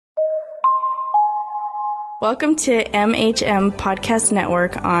Welcome to MHM Podcast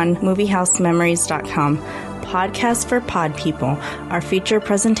Network on MovieHouseMemories.com. Podcast for pod people. Our feature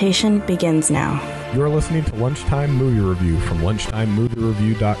presentation begins now. You're listening to Lunchtime Movie Review from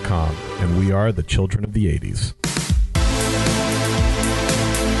LunchtimeMovieReview.com, and we are the children of the 80s.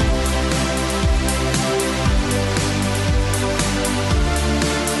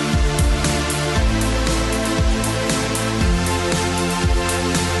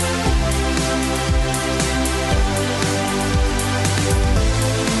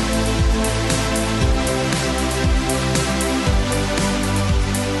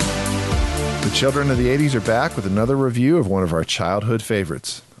 Children of the 80s are back with another review of one of our childhood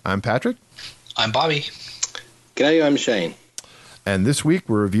favorites. I'm Patrick. I'm Bobby. G'day, I'm Shane. And this week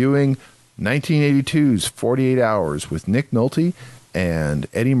we're reviewing 1982's 48 Hours with Nick Nolte and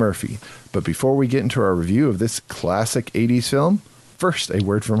Eddie Murphy. But before we get into our review of this classic 80s film, first a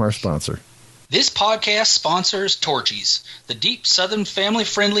word from our sponsor. This podcast sponsors Torchy's, the deep southern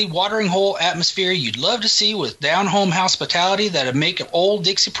family-friendly watering hole atmosphere you'd love to see with down-home hospitality that'd make old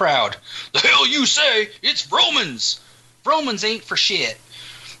Dixie proud. The hell you say? It's Vroman's! Vroman's ain't for shit.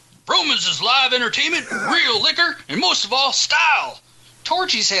 Vroman's is live entertainment, real liquor, and most of all, style.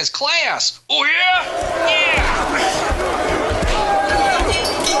 Torchy's has class. Oh yeah? Yeah!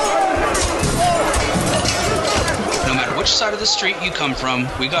 No matter which side of the street you come from,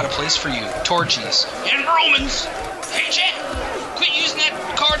 we got a place for you. Torchy's. And Vroman's. Hey, Jack, quit using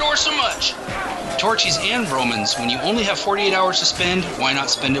that car door so much. Torchy's and Vroman's. When you only have 48 hours to spend, why not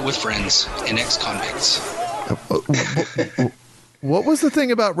spend it with friends and ex-convicts? What was the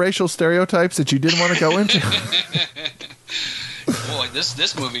thing about racial stereotypes that you didn't want to go into? Boy,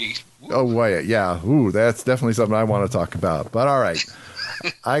 this movie. Ooh. Oh, wait, yeah. Ooh, that's definitely something I want to talk about. But all right.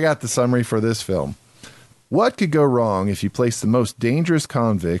 I got the summary for this film. What could go wrong if you place the most dangerous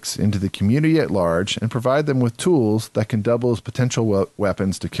convicts into the community at large and provide them with tools that can double as potential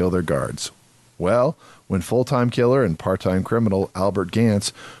weapons to kill their guards? Well, when full-time killer and part-time criminal Albert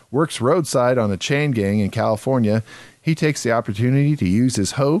Gantz works roadside on a chain gang in California, he takes the opportunity to use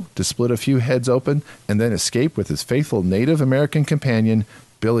his hoe to split a few heads open and then escape with his faithful Native American companion,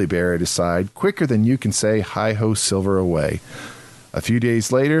 Billy Bear, at his side quicker than you can say hi-ho silver away. A few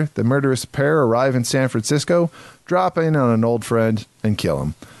days later, the murderous pair arrive in San Francisco, drop in on an old friend, and kill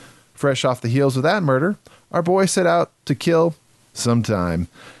him. Fresh off the heels of that murder, our boys set out to kill some time,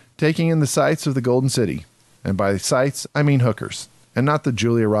 taking in the sights of the Golden City. And by sights, I mean hookers. And not the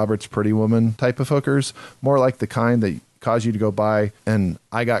Julia Roberts Pretty Woman type of hookers, more like the kind that cause you to go buy an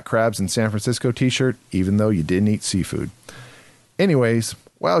I Got Crabs in San Francisco t-shirt, even though you didn't eat seafood. Anyways,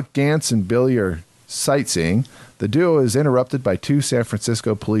 while Gantz and Billy are sightseeing, the duo is interrupted by two San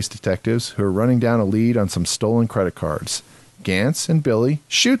Francisco police detectives who are running down a lead on some stolen credit cards. Gantz and Billy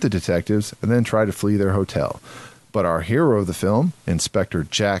shoot the detectives and then try to flee their hotel. But our hero of the film, Inspector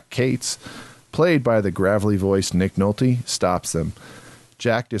Jack Cates, played by the gravelly-voiced Nick Nolte, stops them.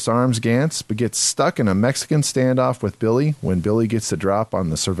 Jack disarms Gantz but gets stuck in a Mexican standoff with Billy when Billy gets the drop on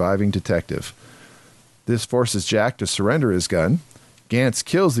the surviving detective. This forces Jack to surrender his gun. Gantz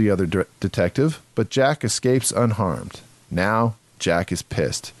kills the other detective, but Jack escapes unharmed. Now, Jack is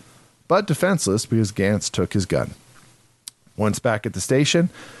pissed, but defenseless because Gantz took his gun. Once back at the station,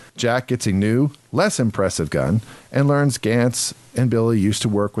 Jack gets a new, less impressive gun and learns Gantz and Billy used to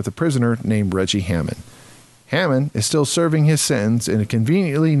work with a prisoner named Reggie Hammond. Hammond is still serving his sentence in a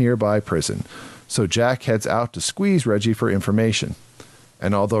conveniently nearby prison, so Jack heads out to squeeze Reggie for information.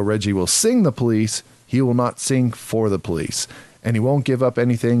 And although Reggie will sing the police, he will not sing for the police. And he won't give up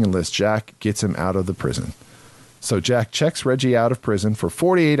anything unless Jack gets him out of the prison. So Jack checks Reggie out of prison for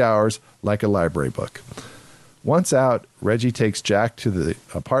 48 hours like a library book. Once out, Reggie takes Jack to the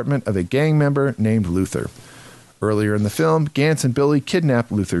apartment of a gang member named Luther. Earlier in the film, Gantz and Billy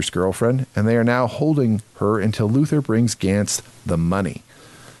kidnap Luther's girlfriend, and they are now holding her until Luther brings Gantz the money.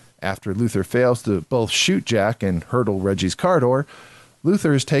 After Luther fails to both shoot Jack and hurdle Reggie's car door,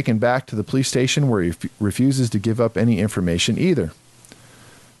 Luther is taken back to the police station where he refuses to give up any information either.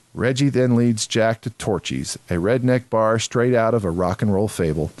 Reggie then leads Jack to Torchy's, a redneck bar straight out of a rock and roll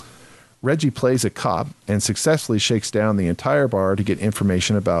fable. Reggie plays a cop and successfully shakes down the entire bar to get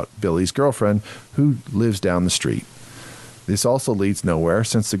information about Billy's girlfriend, who lives down the street. This also leads nowhere,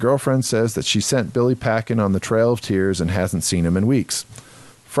 since the girlfriend says that she sent Billy packing on the Trail of Tears and hasn't seen him in weeks.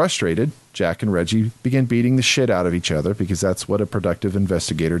 Frustrated, Jack and Reggie begin beating the shit out of each other because that's what a productive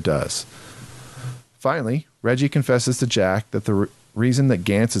investigator does. Finally, Reggie confesses to Jack that the reason that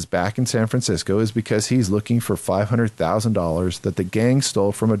Gantz is back in San Francisco is because he's looking for $500,000 that the gang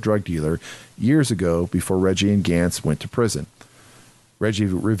stole from a drug dealer years ago before Reggie and Gantz went to prison. Reggie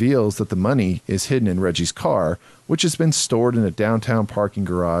reveals that the money is hidden in Reggie's car, which has been stored in a downtown parking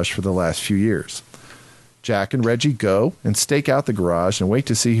garage for the last few years. Jack and Reggie go and stake out the garage and wait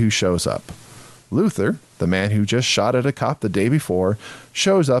to see who shows up. Luther, the man who just shot at a cop the day before,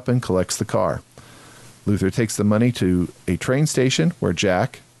 shows up and collects the car. Luther takes the money to a train station where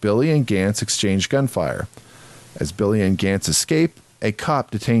Jack, Billy, and Gantz exchange gunfire. As Billy and Gantz escape, a cop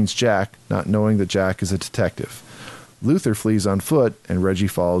detains Jack, not knowing that Jack is a detective. Luther flees on foot, and Reggie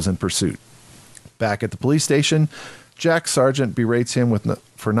follows in pursuit. Back at the police station, Jack's sergeant berates him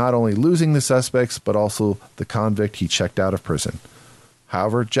for not only losing the suspects, but also the convict he checked out of prison.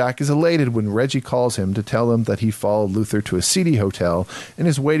 However, Jack is elated when Reggie calls him to tell him that he followed Luther to a seedy hotel and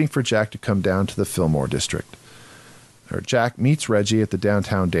is waiting for Jack to come down to the Fillmore district. Jack meets Reggie at the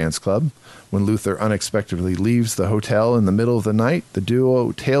downtown dance club. When Luther unexpectedly leaves the hotel in the middle of the night, the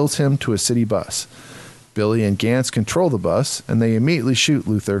duo tails him to a city bus. Billy and Gantz control the bus, and they immediately shoot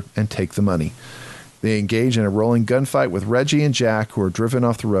Luther and take the money. They engage in a rolling gunfight with Reggie and Jack, who are driven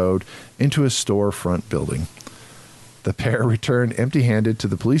off the road into a storefront building. The pair return empty-handed to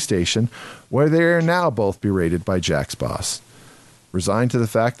the police station, where they are now both berated by Jack's boss. Resigned to the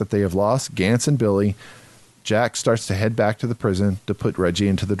fact that they have lost Gantz and Billy, Jack starts to head back to the prison to put Reggie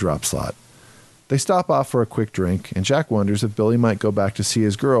into the drop slot. They stop off for a quick drink, and Jack wonders if Billy might go back to see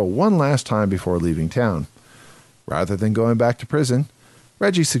his girl one last time before leaving town. Rather than going back to prison,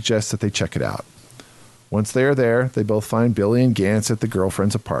 Reggie suggests that they check it out. Once they are there, they both find Billy and Gantz at the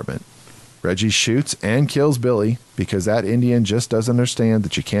girlfriend's apartment. Reggie shoots and kills Billy because that Indian just doesn't understand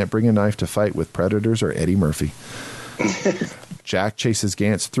that you can't bring a knife to fight with predators or Eddie Murphy. Jack chases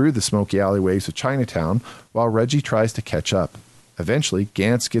Gantz through the smoky alleyways of Chinatown while Reggie tries to catch up. Eventually,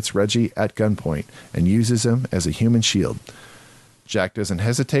 Gantz gets Reggie at gunpoint and uses him as a human shield. Jack doesn't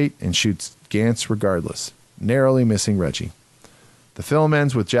hesitate and shoots Gantz regardless, narrowly missing Reggie. The film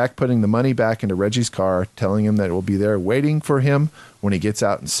ends with Jack putting the money back into Reggie's car, telling him that it will be there waiting for him when he gets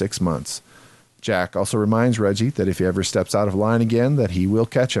out in 6 months. Jack also reminds Reggie that if he ever steps out of line again, that he will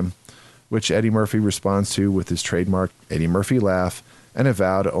catch him, which Eddie Murphy responds to with his trademark Eddie Murphy laugh and a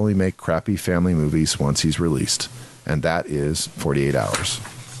vow to only make crappy family movies once he's released. And that is 48 Hours.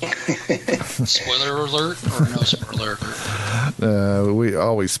 Spoiler alert or no spoiler alert? We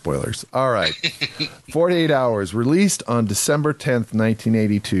always spoilers. All right. 48 Hours, released on December 10th,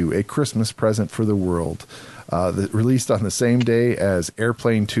 1982, a Christmas present for the world. Released on the same day as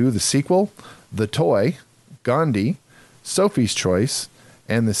Airplane 2, the sequel, The Toy, Gandhi, Sophie's Choice,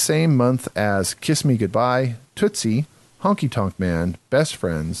 and the same month as Kiss Me Goodbye, Tootsie, Honky Tonk Man, Best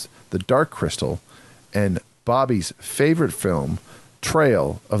Friends, The Dark Crystal, and Bobby's favorite film,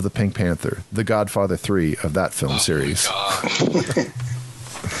 Trail of the Pink Panther, The Godfather 3 of that film series.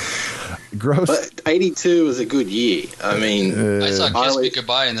 Gross. But 82 was a good year. I mean, I saw Kiss Me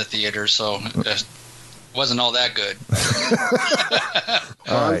Goodbye in the theater, so it wasn't all that good.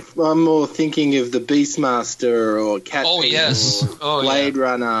 All right. I'm more thinking of the Beastmaster or Cat or Blade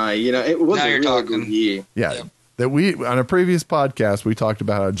Runner. You know, it was a really good year. Yeah. Yep. That we, on a previous podcast, we talked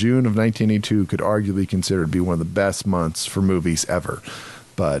about how June of 1982 could arguably considered to be one of the best months for movies ever.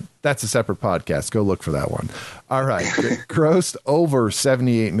 But that's a separate podcast. Go look for that one. All right. It grossed over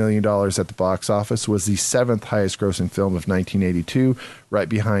 $78 million at the box office, was the 7th highest grossing film of 1982, right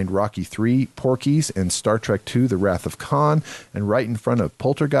behind Rocky III, Porky's, and Star Trek II, The Wrath of Khan, and right in front of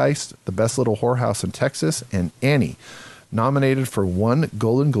Poltergeist, The Best Little Whorehouse in Texas, and Annie. Nominated for 1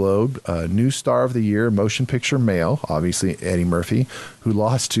 Golden Globe, New Star of the Year, Motion Picture Male, obviously Eddie Murphy, who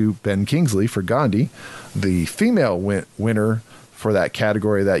lost to Ben Kingsley for Gandhi. The female winner for that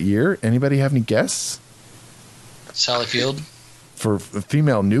category that year. Anybody have any guesses? Sally Field. For a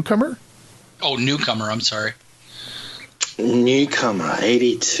female newcomer? Oh, newcomer, I'm sorry. Newcomer,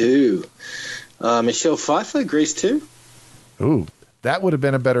 82. Michelle Pfeiffer, Grease 2. Ooh, that would have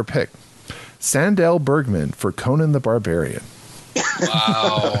been a better pick. Sandel Bergman for Conan the Barbarian.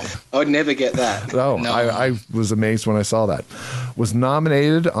 Wow. I would never get that. Oh, no. I was amazed when I saw that. Was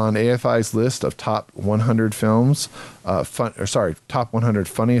nominated on AFI's list of top 100 films, top 100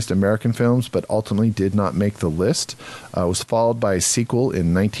 funniest American films, but ultimately did not make the list. Was followed by a sequel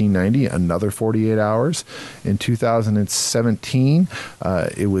in 1990, another 48 Hours. In 2017,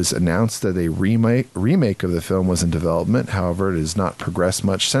 it was announced that a remake of the film was in development. However, it has not progressed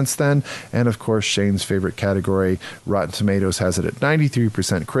much since then. And of course, Shane's favorite category, Rotten Tomatoes, has it at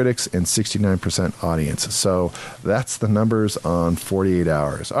 93% critics and 69% audience. So that's the numbers on 48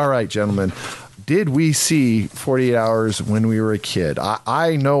 Hours. All right, gentlemen. did we see 48 Hours when we were a kid?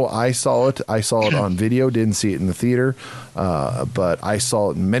 I know I saw it. I saw it on video, didn't see it in the theater, but I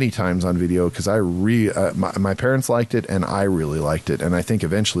saw it many times on video because my parents liked it and I really liked it. And I think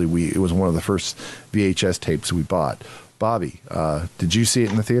eventually it was one of the first VHS tapes we bought. Bobby, did you see it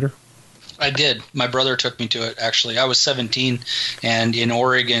in the theater? I did. My brother took me to it, actually. I was 17, and in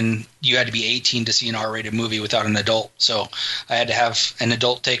Oregon, you had to be 18 to see an R-rated movie without an adult. So I had to have an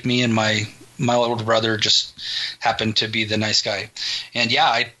adult take me, and my older brother just happened to be the nice guy. And yeah,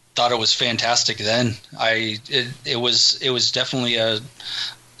 I thought it was fantastic then. It was definitely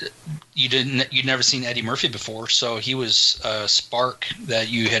you'd never seen Eddie Murphy before, so he was a spark that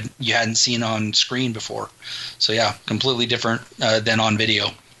you hadn't seen on screen before. So yeah, completely different than on video.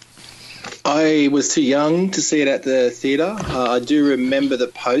 I was too young to see it at the theater. I do remember the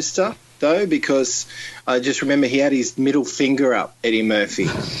poster, though, because I just remember he had his middle finger up, Eddie Murphy.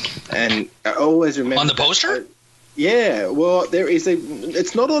 And I always remember... On the poster? Yeah, well,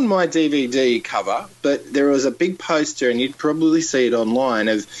 it's not on my DVD cover, but there was a big poster, and you'd probably see it online,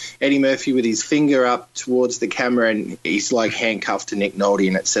 of Eddie Murphy with his finger up towards the camera, and he's like handcuffed to Nick Nolte,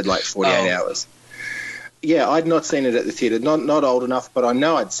 and it said like 48 hours. Yeah, I'd not seen it at the theatre, not old enough, but I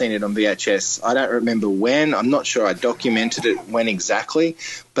know I'd seen it on VHS. I don't remember when. I'm not sure I documented it when exactly,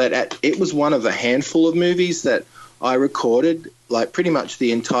 but it was one of a handful of movies that I recorded, like pretty much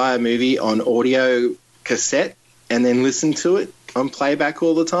the entire movie on audio cassette and then listened to it on playback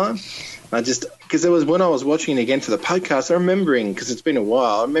all the time. Because it was when I was watching it again for the podcast, I'm remembering, because it's been a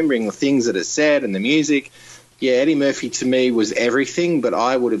while, I'm remembering the things that it said and the music. Yeah, Eddie Murphy to me was everything, but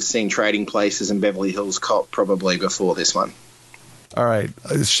I would have seen Trading Places and Beverly Hills Cop probably before this one. All right.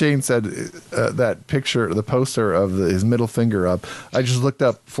 Shane said that picture, the poster of his middle finger up. I just looked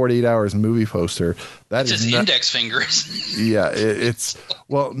up 48 Hours movie poster. That's his index fingers. Yeah,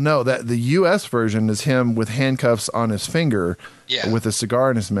 the U.S. version is him with handcuffs on his finger with a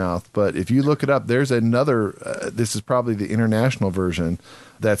cigar in his mouth. But if you look it up, there's another, this is probably the international version,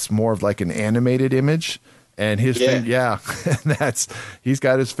 that's more of like an animated image. And his finger, he's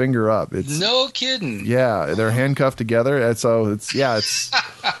got his finger up. It's no kidding. Yeah, they're handcuffed together, and so it's yeah,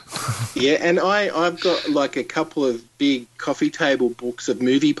 and I've got like a couple of big coffee table books of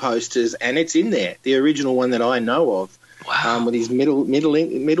movie posters, and it's in there, the original one that I know of. Wow. With his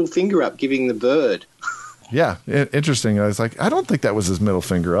middle finger up, giving the bird. Yeah, interesting. I was like, I don't think that was his middle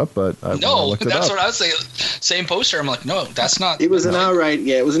finger up, but no, that's what I was saying. Same poster. I'm like, no, that's not. It was an R-rated.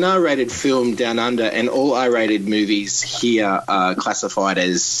 Yeah, it was an R-rated film down under, and all R-rated movies here are classified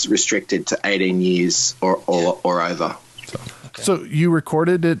as restricted to 18 years or over. So you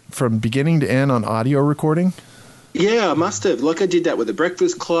recorded it from beginning to end on audio recording? Yeah, I must have. Like I did that with The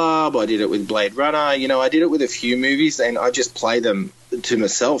Breakfast Club. I did it with Blade Runner. You know, I did it with a few movies, and I just play them to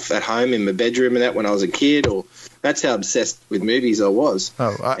myself at home in my bedroom and that when I was a kid. Or that's how obsessed with movies I was.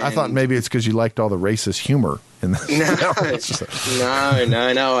 Oh, I thought maybe it's because you liked all the racist humor in this. No.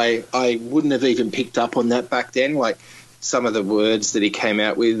 I wouldn't have even picked up on that back then. Like some of the words that he came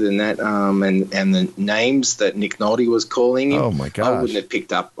out with and that and the names that Nick Nolte was calling him. Oh my gosh. I wouldn't have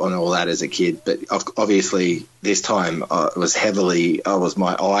picked up on all that as a kid, but obviously this time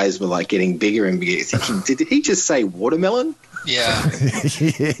my eyes were like getting bigger and bigger, thinking, did he just say watermelon? Yeah.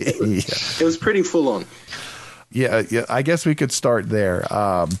 It was pretty full on. Yeah. I guess we could start there.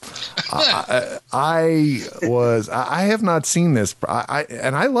 I have not seen this,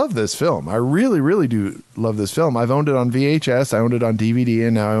 and I love this film. I really, really do love this film. I've owned it on VHS, I owned it on DVD,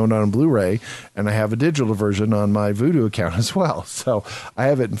 and now I own it on Blu-ray, and I have a digital version on my Vudu account as well. So I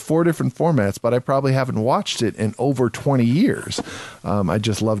have it in 4 different formats, but I probably haven't watched it in over 20 years. I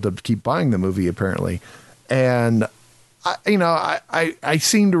just love to keep buying the movie, apparently. And I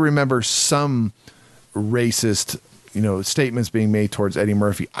seem to remember some racist, statements being made towards Eddie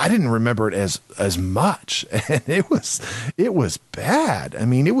Murphy. I didn't remember it as much, and it was bad. I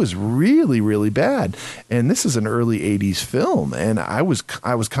mean, it was really, really bad. And this is an early '80s film, and I was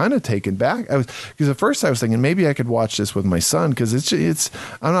kind of taken back. Because at first I was thinking maybe I could watch this with my son, because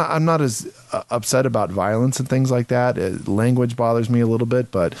I'm not as upset about violence and things like that. Language bothers me a little bit,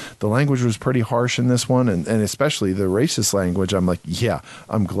 but the language was pretty harsh in this one, and especially the racist language. I'm like, yeah,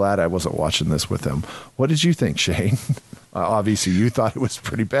 I'm glad I wasn't watching this with him. What did you think, Shane? Obviously, you thought it was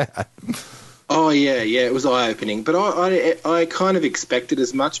pretty bad. Oh yeah, it was eye-opening. But I kind of expected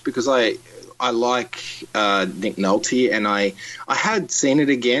as much, because I like Nick Nolte, and I had seen it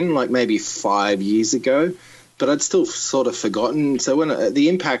again like maybe 5 years ago, but I'd still sort of forgotten. So when the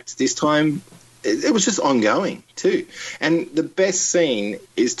impact this time it was just ongoing too. And the best scene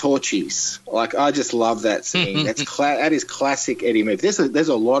is Torchy's. Like, I just love that scene. That is classic Eddie Murphy. There's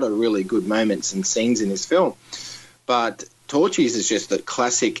a lot of really good moments and scenes in this film, but Torchy's is just the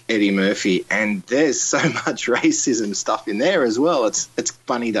classic Eddie Murphy, and there's so much racism stuff in there as well. It's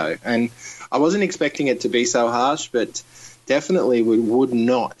funny though, and I wasn't expecting it to be so harsh, but definitely would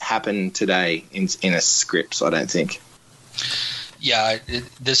not happen today in a script, I don't think. Yeah,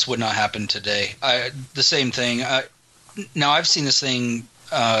 this would not happen today. The same thing. Now, I've seen this thing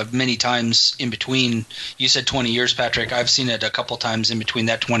many times in between. You said 20 years, Patrick. I've seen it a couple times in between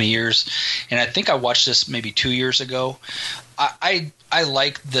that 20 years. And I think I watched this maybe 2 years ago. I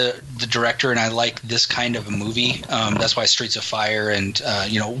like the director, and I like this kind of a movie. That's why Streets of Fire and,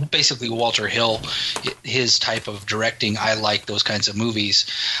 basically Walter Hill, his type of directing, I like those kinds of movies.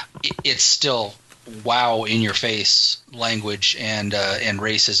 It's still wow in your face language and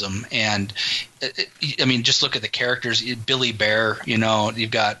racism, and I mean, just look at the characters. Billy Bear,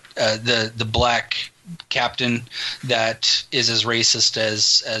 you've got the black captain that is as racist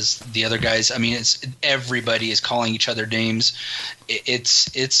as the other guys. I mean, everybody is calling each other names.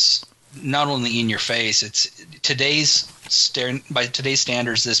 It's not only in your face. It's by today's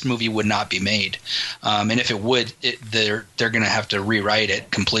standards, this movie would not be made, and if it would, they're going to have to rewrite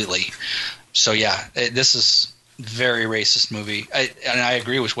it completely. So yeah, this is a very racist movie. And I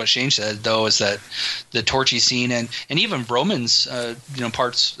agree with what Shane said, though, is that the Torchy scene and even Broman's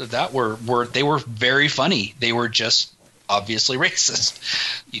parts of that were very funny. They were just obviously racist.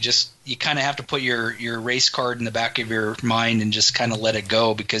 You kind of have to put your race card in the back of your mind and just kind of let it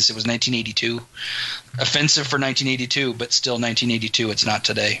go, because it was 1982. Offensive for 1982, but still 1982. It's not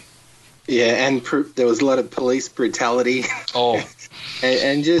today. Yeah, and there was a lot of police brutality. Oh.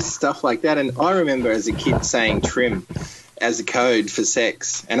 and just stuff like that. And I remember as a kid saying trim as a code for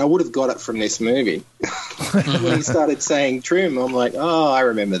sex, and I would have got it from this movie. When he started saying trim, I'm like, oh, I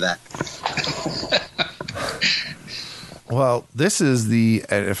remember that. Well, this is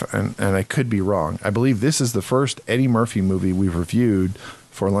and I could be wrong, I believe this is the first Eddie Murphy movie we've reviewed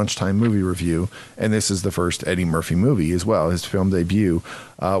for Lunchtime Movie Review, and this is the first Eddie Murphy movie as well, his film debut.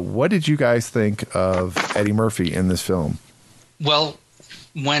 What did you guys think of Eddie Murphy in this film? Well,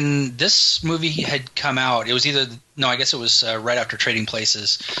 when this movie had come out, it was I guess it was right after Trading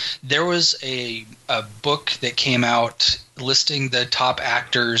Places. There was a book that came out listing the top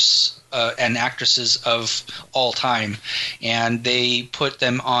actors and actresses of all time, and they put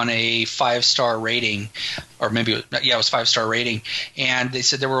them on a 5-star rating, or maybe it was 5-star rating, and they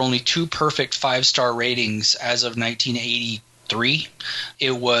said there were only 2 perfect 5-star ratings as of 1983.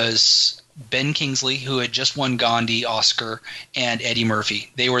 It was Ben Kingsley, who had just won Gandhi Oscar, and Eddie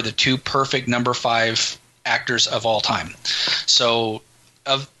Murphy. They were the 2 perfect number 5 actors of all time. So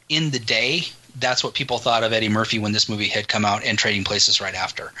in the day, that's what people thought of Eddie Murphy when this movie had come out, and Trading Places right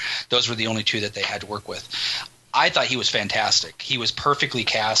after. Those were the only 2 that they had to work with. I thought he was fantastic. He was perfectly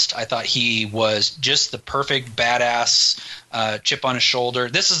cast. I thought he was just the perfect badass, chip on his shoulder.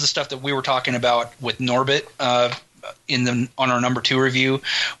 This is the stuff that we were talking about with Norbit on our number 2 review,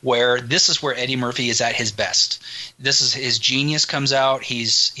 where this is where Eddie Murphy is at his best. This is his genius comes out.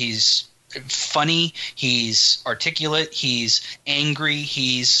 He's funny, he's articulate, he's angry,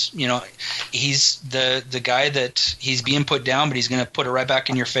 he's the guy that he's being put down, but he's going to put it right back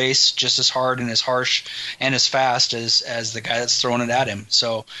in your face just as hard and as harsh and as fast as the guy that's throwing it at him.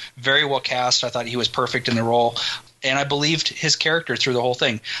 So very well cast. I thought he was perfect in the role, and I believed his character through the whole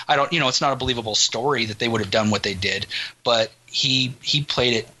thing. It's not a believable story that they would have done what they did, but he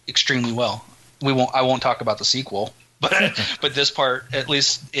played it extremely well. I won't talk about the sequel. But this part, at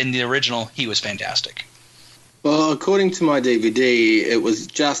least in the original, he was fantastic. Well, according to my DVD, it was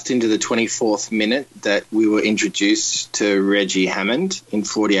just into the 24th minute that we were introduced to Reggie Hammond in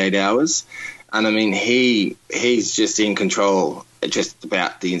 48 Hours. And, I mean, he's just in control just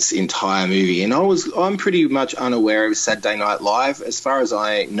about the entire movie. And I'm pretty much unaware of Saturday Night Live. As far as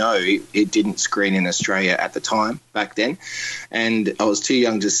I know, it didn't screen in Australia at the time, back then. And I was too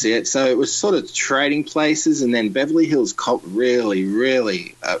young to see it. So it was sort of Trading Places, and then Beverly Hills Cop really,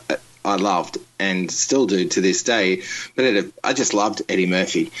 really I loved and still do to this day. But I just loved Eddie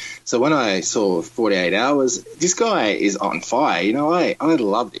Murphy. So when I saw 48 Hours, this guy is on fire. I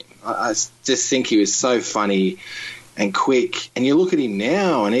loved him. I just think he was so funny and quick. And you look at him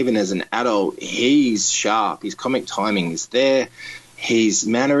now, and even as an adult, he's sharp. His comic timing is there. His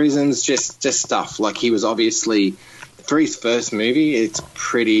mannerisms, just stuff. Like, he was obviously For his first movie, it's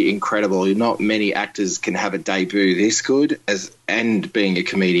pretty incredible. Not many actors can have a debut this good and being a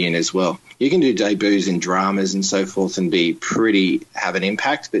comedian as well. You can do debuts in dramas and so forth and have an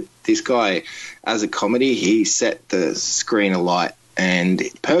impact, but this guy, as a comedy, he set the screen alight. And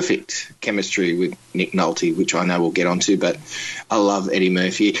perfect chemistry with Nick Nolte, which I know we'll get onto, but I love Eddie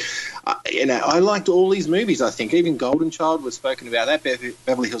Murphy. I liked all his movies, I think. Even Golden Child was spoken about that,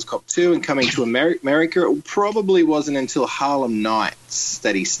 Beverly Hills Cop 2, and Coming to America. It probably wasn't until Harlem Nights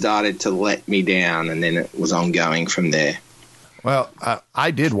that he started to let me down, and then it was ongoing from there. Well, I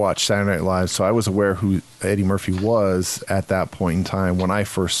did watch Saturday Night Live, so I was aware who Eddie Murphy was at that point in time when I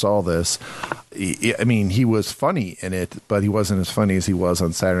first saw this. I mean, he was funny in it, but he wasn't as funny as he was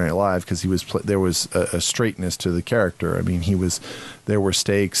on Saturday Night Live because there was a straightness to the character. I mean, there were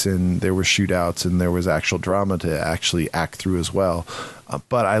stakes and there were shootouts and there was actual drama to actually act through as well.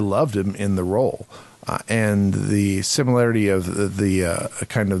 But I loved him in the role, and the similarity of the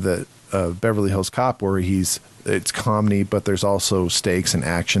kind of the Beverly Hills Cop, where it's comedy, but there's also stakes and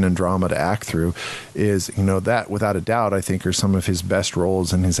action and drama to act through, is, that without a doubt, I think are some of his best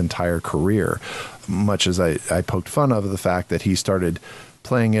roles in his entire career. Much as I poked fun of the fact that he started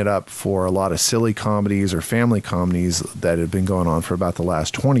playing it up for a lot of silly comedies or family comedies that had been going on for about the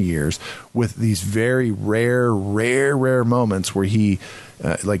last 20 years, with these very rare moments where he,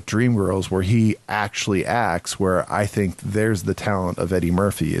 like Dreamgirls, where he actually acts, where I think there's the talent of Eddie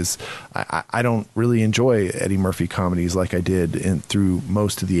Murphy. I don't really enjoy Eddie Murphy comedies like I did through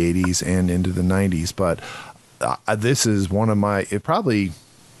most of the 80s and into the 90s, but this is one of my,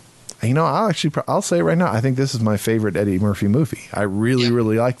 I'll say it right now, I think this is my favorite Eddie Murphy movie. I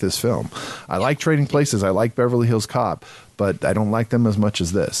really like this film. I like Trading Places. I like Beverly Hills Cop, but I don't like them as much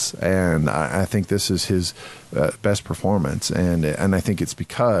as this. And I think this is his best performance. And I think it's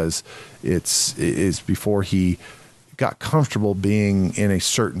because it's before he got comfortable being in a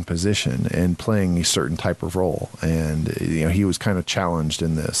certain position and playing a certain type of role. And, he was kind of challenged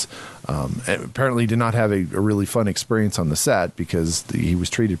in this. And apparently did not have a really fun experience on the set because he was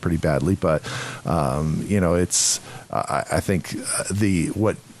treated pretty badly. But, I think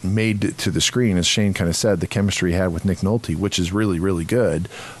what made it to the screen, as Shane kind of said, the chemistry he had with Nick Nolte, which is really, really good,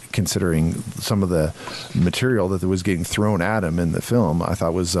 considering some of the material that was getting thrown at him in the film, I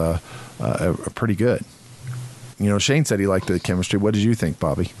thought was pretty good. Shane said he liked the chemistry. What did you think,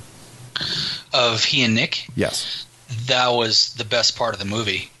 Bobby? Of he and Nick? Yes. That was the best part of the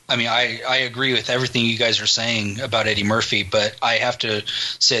movie. I mean, I agree with everything you guys are saying about Eddie Murphy, but I have to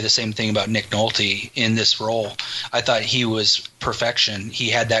say the same thing about Nick Nolte in this role. I thought he was perfection. He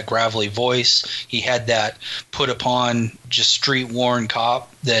had that gravelly voice. He had that put upon, just street-worn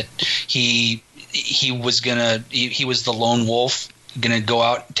cop that he was the lone wolf, gonna go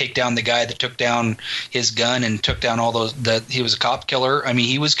out and take down the guy that took down his gun and took down all those, that he was a cop killer. I mean,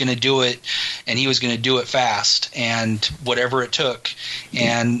 he was gonna do it, and he was gonna do it fast, and whatever it took,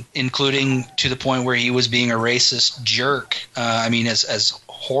 and including to the point where he was being a racist jerk. I mean, as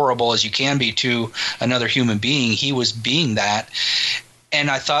horrible as you can be to another human being, he was being that. And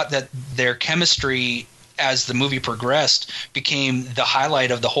I thought that their chemistry, as the movie progressed, became the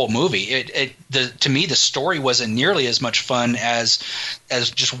highlight of the whole movie. To me, the story wasn't nearly as much fun as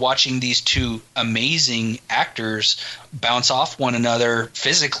just watching these two amazing actors bounce off one another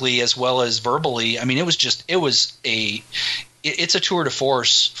physically as well as verbally. I mean, it's a tour de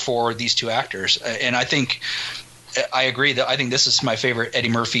force for these two actors. And I agree that I think this is my favorite Eddie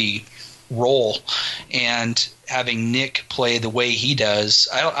Murphy role, and having Nick play the way he does.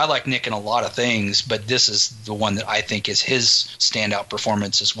 I like Nick in a lot of things, but this is the one that I think is his standout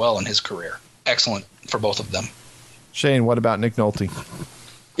performance as well in his career. Excellent for both of them. Shane, what about Nick Nolte?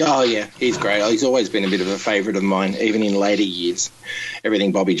 Oh, yeah, he's great. He's always been a bit of a favourite of mine, even in later years.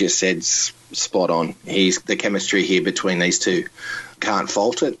 Everything Bobby just said's spot on. The chemistry here between these two, can't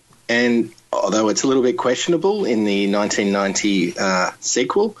fault it. And although it's a little bit questionable in the 1990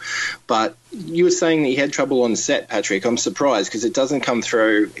 sequel, but you were saying that you had trouble on set, Patrick. I'm surprised because it doesn't come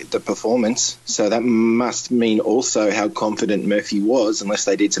through the performance. So that must mean also how confident Murphy was, unless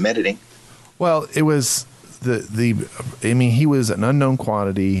they did some editing. Well, it was he was an unknown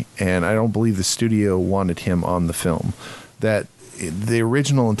quantity, and I don't believe the studio wanted him on the film. That the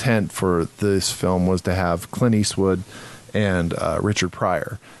original intent for this film was to have Clint Eastwood and Richard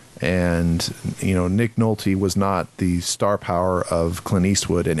Pryor. And, Nick Nolte was not the star power of Clint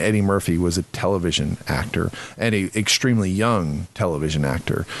Eastwood, and Eddie Murphy was a television actor, and an extremely young television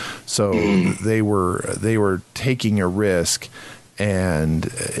actor. So they were taking a risk and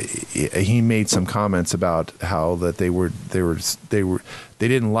he made some comments about how that they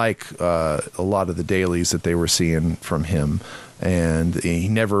didn't like a lot of the dailies that they were seeing from him, and he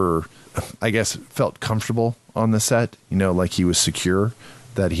never, I guess, felt comfortable on the set, like he was secure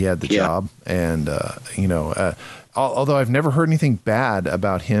that he had the job. And, although I've never heard anything bad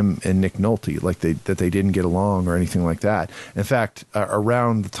about him and Nick Nolte, like that they didn't get along or anything like that. In fact,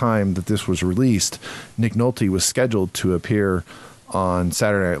 around the time that this was released, Nick Nolte was scheduled to appear on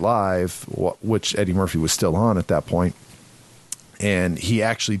Saturday Night Live, which Eddie Murphy was still on at that point. And he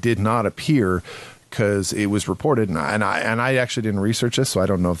actually did not appear because it was reported, and I actually didn't research this, so I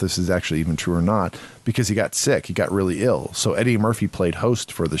don't know if this is actually even true or not, because he got sick. He got really ill. So Eddie Murphy played host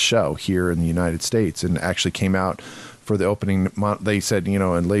for the show here in the United States and actually came out for the opening. They said,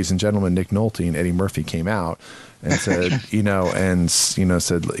 and ladies and gentlemen, Nick Nolte, and Eddie Murphy came out and said,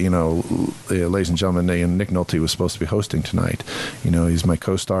 said, ladies and gentlemen, Nick Nolte was supposed to be hosting tonight. He's my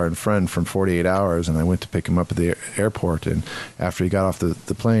co-star and friend from 48 Hours, and I went to pick him up at the airport, and after he got off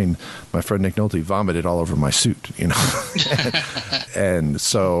the plane, my friend Nick Nolte vomited all over my suit, and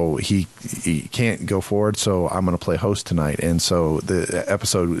so he can't go forward, so I'm going to play host tonight. And so the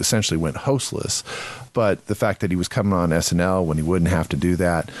episode essentially went hostless. But the fact that he was coming on SNL when he wouldn't have to do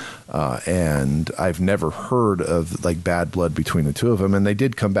that, and I've never heard of like bad blood between the two of them. And they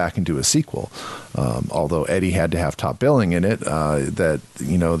did come back and do a sequel, although Eddie had to have top billing in it. That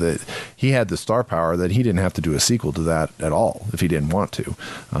he had the star power that he didn't have to do a sequel to that at all if he didn't want to,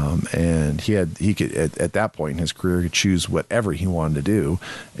 and he could at that point in his career could choose whatever he wanted to do,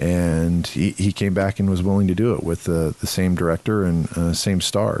 and he came back and was willing to do it with the same director and same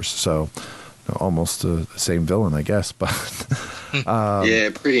stars. So. Almost the same villain, I guess, but yeah,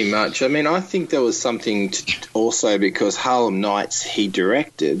 pretty much. I mean, I think there was something also because Harlem Nights he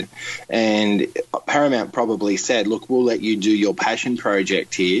directed, and Paramount probably said, "Look, we'll let you do your passion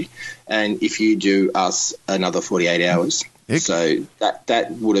project here, and if you do us another 48 hours." So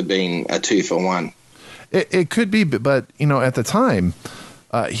that would have been a 2-for-1. It could be, but at the time,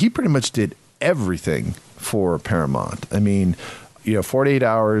 he pretty much did everything for Paramount. I mean. 48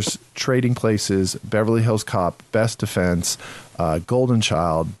 Hours, Trading Places, Beverly Hills Cop, Best Defense, Golden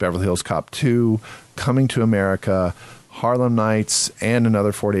Child, Beverly Hills Cop 2, Coming to America, Harlem Nights, and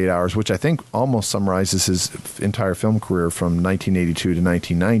another 48 Hours, which I think almost summarizes his entire film career from 1982 to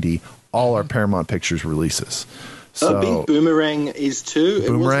 1990. All are Paramount Pictures releases. So I think Boomerang is too.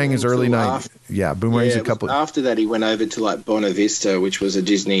 Boomerang is early 90s. Yeah, Boomerang's a couple. After that, he went over to like Buena Vista, which was a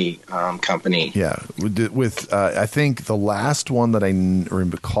Disney company. Yeah, with I think the last one that I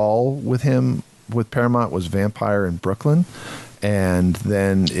recall with him with Paramount was Vampire in Brooklyn, and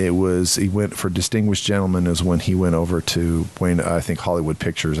then he went for Distinguished Gentleman is when he went over to I think Hollywood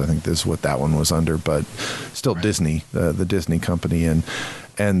Pictures. I think this is what that one was under, but still right. Disney, the Disney company,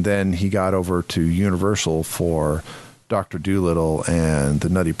 and then he got over to Universal for Dr. Dolittle and The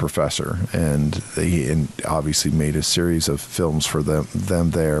Nutty Professor, and he obviously made a series of films for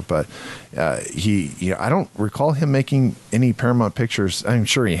them there. But I don't recall him making any Paramount Pictures. I'm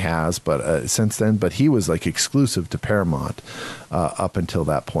sure he has, but since then. But he was like exclusive to Paramount up until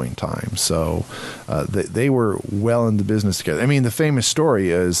that point in time. So they were well in the business together. I mean, the famous story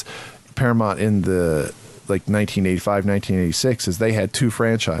is Paramount in the 1985, 1986, is they had two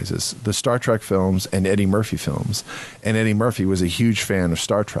franchises, the Star Trek films and Eddie Murphy films. And Eddie Murphy was a huge fan of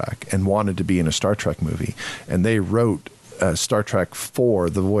Star Trek and wanted to be in a Star Trek movie. And they wrote Star Trek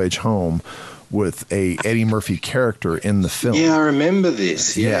IV, The Voyage Home, with a Eddie Murphy character in the film. Yeah, I remember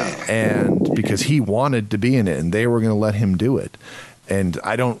this. Yeah. And because he wanted to be in it and they were going to let him do it. And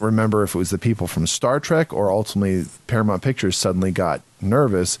I don't remember if it was the people from Star Trek or ultimately Paramount Pictures suddenly got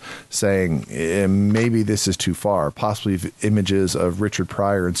nervous saying maybe this is too far, possibly images of Richard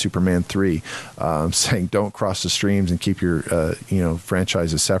Pryor in Superman 3 saying don't cross the streams and keep your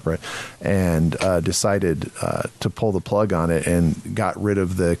franchises separate, and decided to pull the plug on it and got rid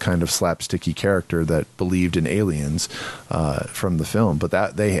of the kind of slapsticky character that believed in aliens from the film. But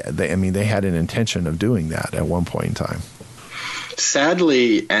that they had an intention of doing that at one point in time.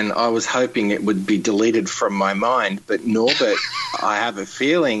 Sadly, and I was hoping it would be deleted from my mind, but Norbit, I have a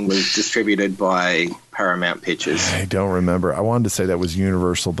feeling, was distributed by Paramount Pictures. I don't remember. I wanted to say that was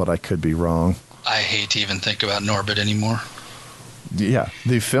Universal, but I could be wrong. I hate to even think about Norbit anymore. Yeah,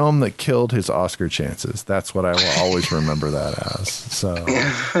 the film that killed his Oscar chances. That's what I will always remember that as. So...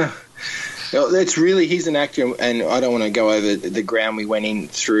 That's really, he's an actor, and I don't want to go over the ground we went in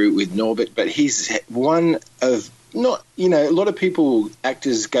through with Norbit, but he's one of... Not, a lot of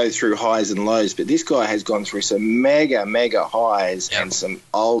actors go through highs and lows, but this guy has gone through some mega highs and some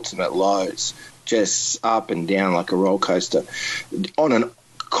ultimate lows. just up and down like a roller coaster on a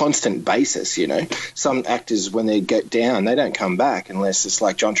constant basis, you know. Some actors, when they get down, they don't come back unless it's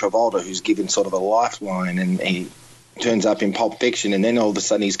like John Travolta, who's given sort of a lifeline and he turns up in Pulp Fiction and then all of a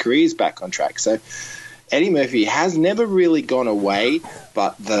sudden his career's back on track. So Eddie Murphy has never really gone away,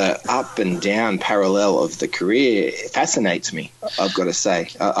 but the up and down parallel of the career fascinates me, I've got to say,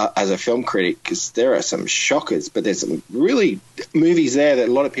 as a film critic, because there are some shockers, but there's some really movies there that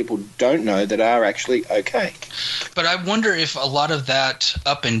a lot of people don't know that are actually okay. But I wonder if a lot of that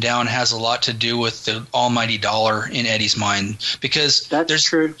up and down has a lot to do with the almighty dollar in Eddie's mind, because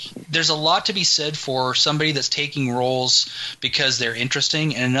true. There's a lot to be said for somebody that's taking roles because they're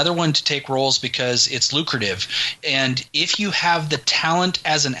interesting, and another one to take roles because it's lucrative. And if you have the talent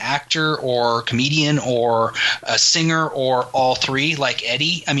as an actor or comedian or a singer or all three, like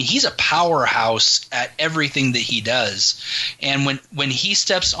Eddie, I mean, he's a powerhouse at everything that he does. And when he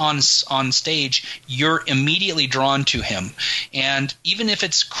steps on stage, you're immediately drawn to him. And even if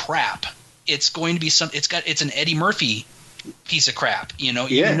it's crap, it's going to be it's an Eddie Murphy piece of crap, you know.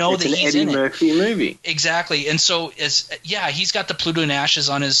 Yeah, you know it's that an he's Eddie in Murphy movie. Exactly. And so he's got the Pluto and Ashes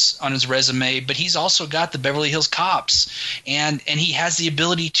on his resume, but he's also got the Beverly Hills Cops, and he has the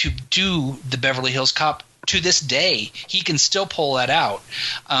ability to do the Beverly Hills Cop to this day. He can still pull that out.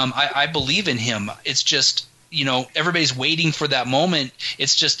 I believe in him. It's just, you know, everybody's waiting for that moment.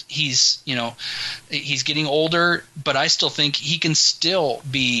 It's just he's getting older, but I still think he can still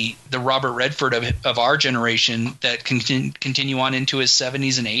be the Robert Redford of our generation that can continue on into his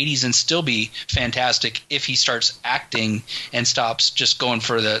 70s and 80s and still be fantastic if he starts acting and stops just going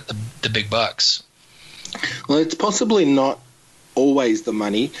for the big bucks. Well, it's possibly not always the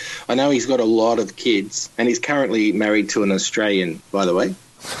money. I know he's got a lot of kids, and he's currently married to an Australian, by the way.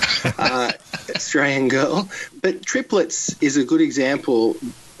 Australian girl. But Triplets is a good example.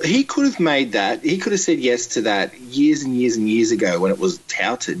 He could have made that. He could have said yes to that years and years and years ago when it was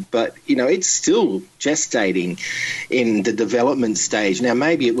touted. But, you know, it's still gestating in the development stage. Now,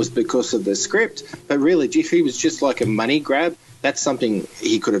 maybe it was because of the script, but really, if he was just like a money grab, that's something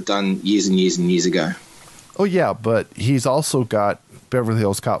he could have done years and years and years ago. Oh, yeah, but he's also got Beverly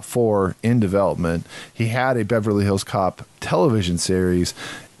Hills Cop 4 in development. He had a Beverly Hills Cop television series,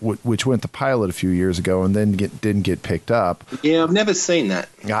 which went to pilot a few years ago and then didn't get picked up. Yeah, I've never seen that.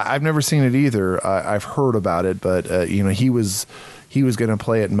 I've never seen it either. I've heard about it, but you know, he was going to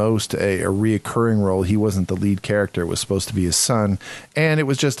play at most a reoccurring role. He wasn't the lead character. It was supposed to be his son, and it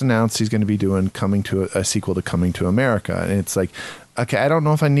was just announced he's going to be doing a sequel to Coming to America, and it's like, okay, I don't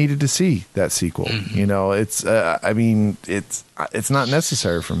know if I needed to see that sequel. Mm-hmm. You know, it's I mean, it's not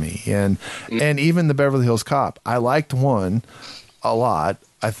necessary for me. And even the Beverly Hills Cop, I liked 1 a lot.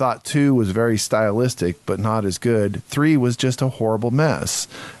 I thought 2 was very stylistic, but not as good. 3 was just a horrible mess.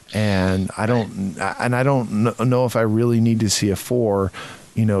 And I don't know if I really need to see a 4,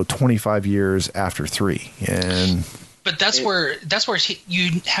 25 years after 3. But that's where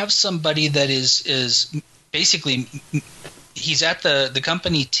you have somebody that is basically, he's at the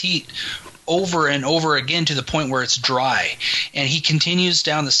company teat over and over again to the point where it's dry, and he continues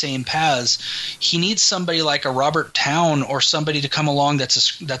down the same paths. He needs somebody like a Robert Towne or somebody to come along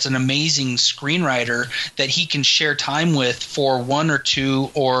that's an amazing screenwriter that he can share time with for 1 or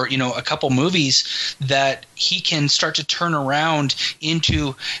 2 or a couple movies, that he can start to turn around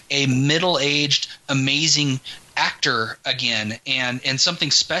into a middle-aged amazing actor again, and something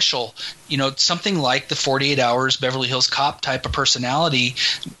special, something like the 48 Hours Beverly Hills Cop type of personality,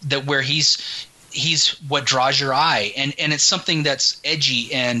 that where he's what draws your eye, and it's something that's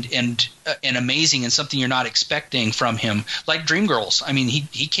edgy and amazing, and something you're not expecting from him, like Dreamgirls. I mean,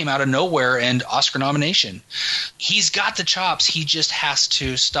 he came out of nowhere and Oscar nomination. He's got the chops. He just has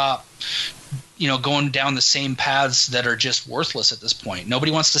to stop going down the same paths that are just worthless at this point.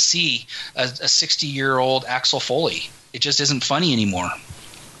 Nobody wants to see a 60-year-old Axel Foley. It just isn't funny anymore.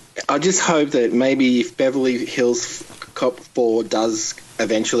 I just hope that maybe if Beverly Hills Cop 4 does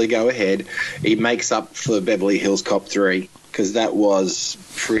eventually go ahead, it makes up for Beverly Hills Cop 3, because that was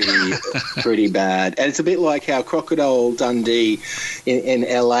pretty bad. And it's a bit like how Crocodile Dundee in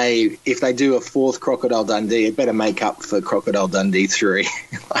LA, if they do a 4th Crocodile Dundee, it better make up for Crocodile Dundee 3.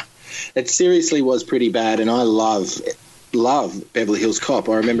 It seriously was pretty bad, and I love Beverly Hills Cop.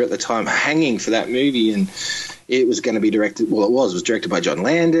 I remember at the time hanging for that movie, and it was going to be directed. Well, it was directed by John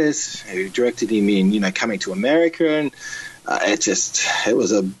Landis, who directed him in Coming to America, and it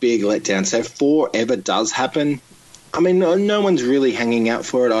was a big letdown. So if 4 ever does happen, I mean, no one's really hanging out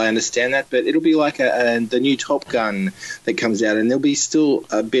for it. I understand that, but it'll be like the new Top Gun that comes out, and there'll be still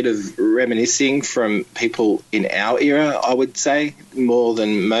a bit of reminiscing from people in our era, I would say, more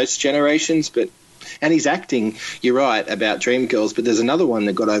than most generations. But And he's acting, you're right, about Dreamgirls, but there's another one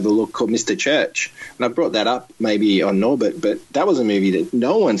that got overlooked called Mr. Church. And I brought that up maybe on Norbit, but that was a movie that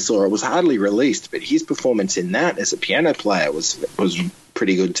no one saw. It was hardly released, but his performance in that as a piano player was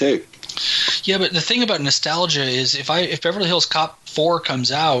pretty good too. Yeah, but the thing about nostalgia is if Beverly Hills Cop 4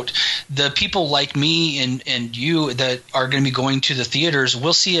 comes out, the people like me and you that are going to be going to the theaters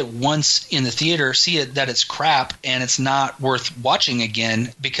will see it once in the theater, see it that it's crap and it's not worth watching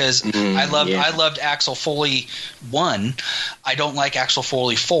again because I loved Axel Foley 1. I don't like Axel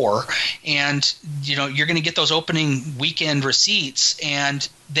Foley 4, and you're going to get those opening weekend receipts, and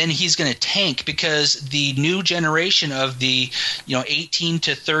then he's going to tank because the new generation of the 18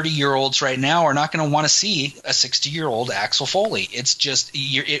 to 30-year-olds right now are not going to want to see a 60-year-old Axel Foley. It's just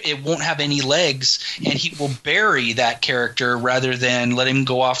it won't have any legs, and he will bury that character rather than let him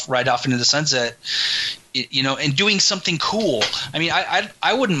go right off into the sunset. And doing something cool. I mean,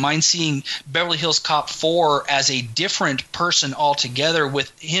 I wouldn't mind seeing Beverly Hills Cop 4 as a different person altogether,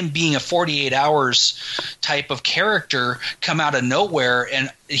 with him being a 48 Hours type of character come out of nowhere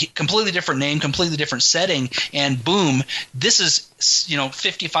and completely different name, completely different setting, and boom, this is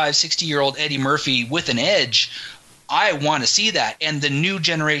 55, 60-year-old Eddie Murphy with an edge. I want to see that, and the new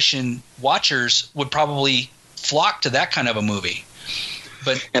generation watchers would probably flock to that kind of a movie.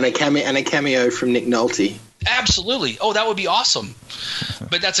 And a cameo from Nick Nolte. Absolutely. Oh, that would be awesome.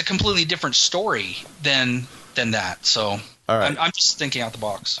 But that's a completely different story than that. So all right. I'm just thinking out the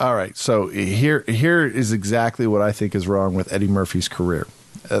box. All right. So here is exactly what I think is wrong with Eddie Murphy's career.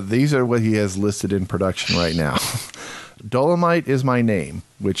 These are what he has listed in production right now. Dolomite Is My Name,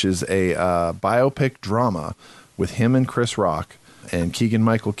 which is a biopic drama with him and Chris Rock and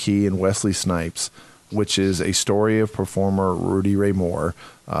Keegan-Michael Key and Wesley Snipes, which is a story of performer Rudy Ray Moore,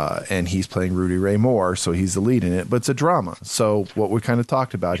 and he's playing Rudy Ray Moore, so he's the lead in it. But it's a drama. So what we kind of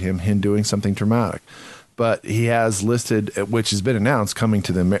talked about him doing something dramatic. But he has listed, which has been announced, coming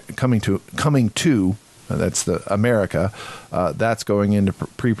to that's the America. That's going into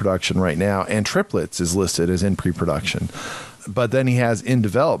pre-production right now, and Triplets is listed as in pre-production. But then he has in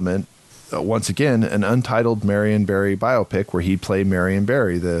development. Once again, an untitled Marion Barry biopic where he'd play Marion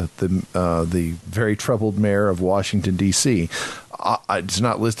Barry, the very troubled mayor of Washington, D.C. It's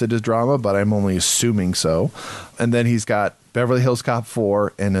not listed as drama, but I'm only assuming so. And then he's got Beverly Hills Cop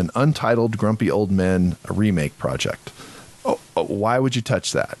 4 and an untitled Grumpy Old Men remake project. Why would you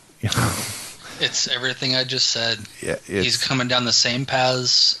touch that? It's everything I just said. Yeah, he's coming down the same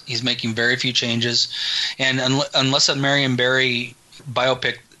paths. He's making very few changes. And unless a Marion Barry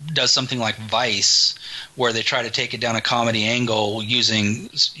biopic does something like Vice, where they try to take it down a comedy angle using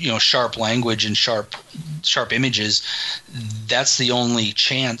sharp language and sharp images, that's the only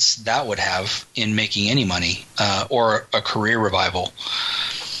chance that would have in making any money or a career revival.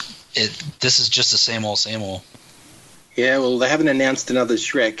 This is just the same old. Yeah, well, they haven't announced another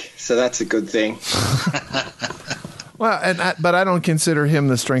Shrek, so that's a good thing. Well, but I don't consider him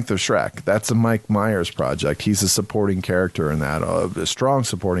the strength of Shrek. That's a Mike Myers project. He's a supporting character in that, a strong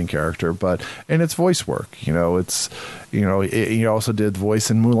supporting character. And it's voice work. He also did voice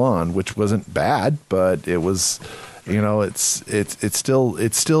in Mulan, which wasn't bad, but it was, it's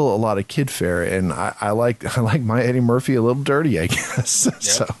still a lot of kid fare. And I like my Eddie Murphy a little dirty, I guess. Yep.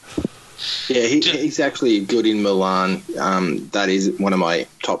 So. Yeah, he's actually good in Mulan. That is one of my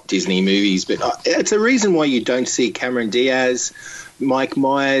top Disney movies. But it's a reason why you don't see Cameron Diaz, Mike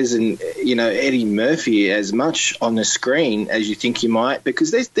Myers, and Eddie Murphy as much on the screen as you think you might, because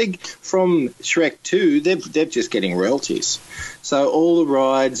they from Shrek 2, they're just getting royalties. So all the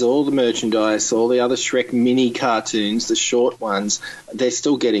rides, all the merchandise, all the other Shrek mini cartoons, the short ones, they're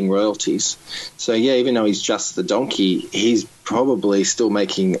still getting royalties. So yeah, even though he's just the donkey, he's probably still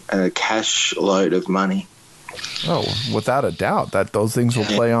making a cash load of money. Oh, without a doubt, that those things will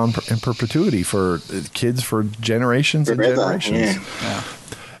play on in perpetuity for kids for generations and generations. Yeah.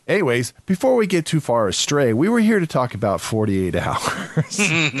 Anyways, before we get too far astray, we were here to talk about 48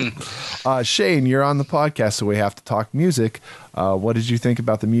 Hours. Shane, you're on the podcast, so we have to talk music. What did you think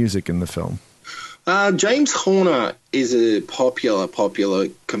about the music in the film? James Horner is a popular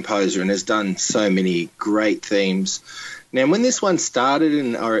composer and has done so many great themes. Now, when this one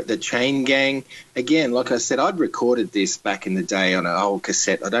started or the Chain Gang, again, like I said, I'd recorded this back in the day on an old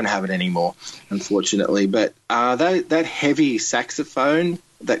cassette. I don't have it anymore, unfortunately. But that heavy saxophone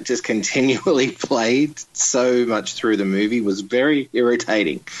that just continually played so much through the movie was very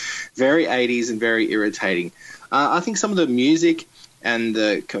irritating, very 80s and very irritating. I think some of the music and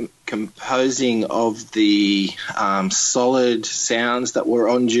the composing of the solid sounds that were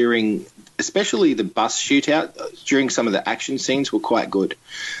on during especially the bus shootout during some of the action scenes were quite good.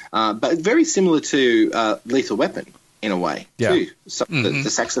 But very similar to Lethal Weapon in a way, too. So the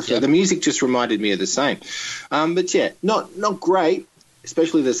saxophone, the music just reminded me of the same. But yeah, not great,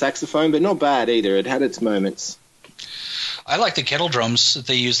 especially the saxophone, but not bad either. It had its moments. I like the kettle drums that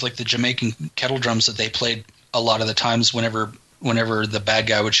they used, like the Jamaican kettle drums that they played a lot of the times whenever the bad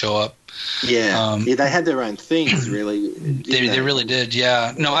guy would show up. Yeah, they had their own themes, really. They really did,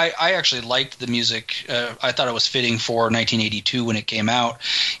 yeah. No, I actually liked the music. I thought it was fitting for 1982 when it came out,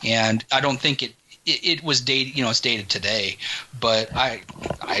 and I don't think it was dated. You know, it's dated today, but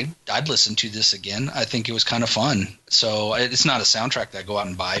I'd listen to this again. I think it was kind of fun. So it's not a soundtrack that I go out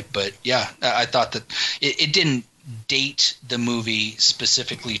and buy, but yeah, I thought that it didn't date the movie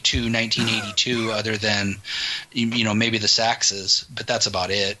specifically to 1982 other than maybe the saxes, but that's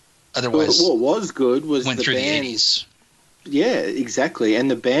about it. Otherwise, what was good was went the through band. the 80s. Yeah, exactly.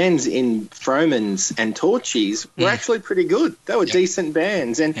 And the bands in Froman's and Torchy's were actually pretty good. They were decent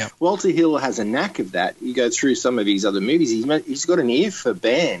bands. And Walter Hill has a knack of that. You go through some of his other movies, he's got an ear for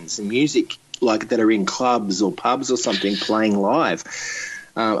bands and music like that are in clubs or pubs or something playing live.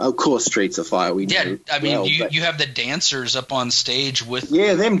 Of course, Streets of Fire. You have the dancers up on stage with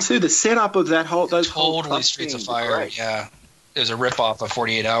them too. The setup of those totally Streets of Fire. Great. Yeah, it was a ripoff of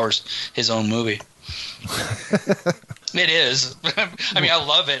 48 Hours, his own movie. It is. I mean, I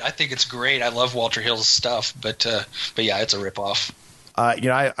love it. I think it's great. I love Walter Hill's stuff, but yeah, it's a ripoff.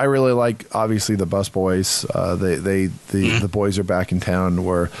 I really like, obviously, the Bus Boys. The Boys Are Back in Town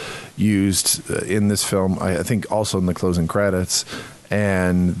were used in this film, I think also in the closing credits.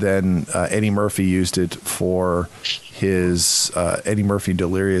 And then Eddie Murphy used it for his Eddie Murphy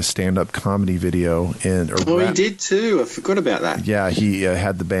Delirious stand-up comedy video. He did too. I forgot about that. Yeah, he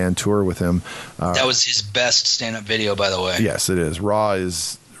had the band tour with him. That was his best stand-up video, by the way. Yes, it is.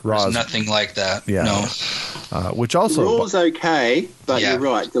 There's nothing like that. Yeah. No. Which also Raw's okay, but you're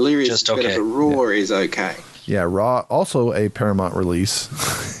right. Delirious just is better, okay. but Raw is okay. Yeah, Raw, also a Paramount release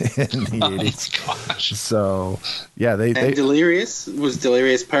in the 80s. Oh, gosh. So, yeah, they Delirious? Was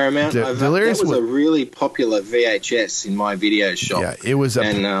Delirious Paramount? Delirious that was a really popular VHS in my video shop. Yeah, it was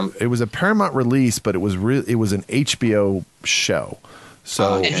a Paramount release, but it was an HBO show.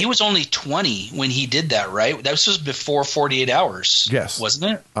 So and he was only 20 when he did that, right? That was just before 48 Hours. Yes.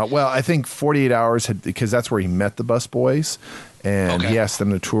 Wasn't it? Well, I think 48 Hours because that's where he met the Bus Boys. And he asked them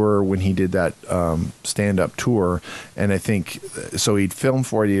to tour when he did that stand-up tour. And I think so he'd filmed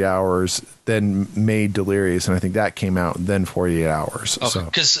 48 Hours, then made Delirious, and I think that came out then 48 Hours. Okay,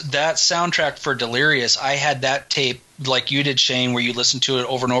 because that soundtrack for Delirious, I had that tape like you did, Shane, where you listened to it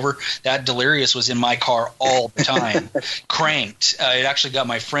over and over. That Delirious was in my car all the time, cranked. It actually got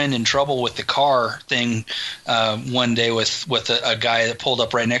my friend in trouble with the car thing one day with a guy that pulled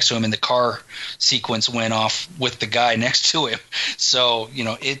up right next to him, and the car sequence went off with the guy next to him. So,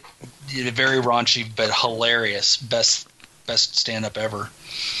 it very raunchy but hilarious. Best stand-up ever.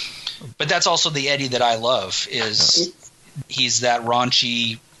 But that's also the Eddie that I love. He's that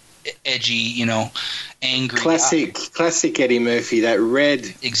raunchy, edgy, angry classic Eddie Murphy. That red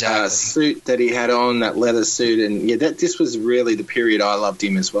suit that he had on, that leather suit, and this was really the period I loved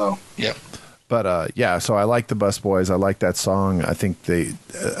him as well. Yeah. But so I like the Bus Boys. I like that song. I think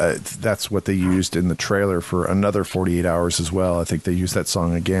that's what they used in the trailer for another 48 Hours as well. I think they used that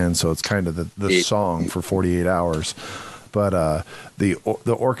song again, so it's kind of the song for 48 Hours. But the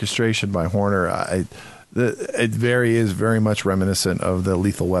orchestration by Horner, it is very much reminiscent of the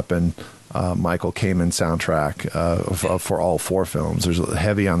Lethal Weapon Michael Kamen soundtrack for all four films. There's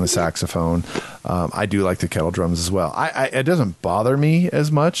heavy on the saxophone. I do like the kettle drums as well. It doesn't bother me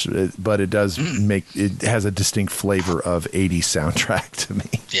as much, but it does it has a distinct flavor of 80s soundtrack to me.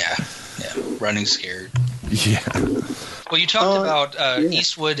 Yeah. Running Scared. Yeah. Well, you talked about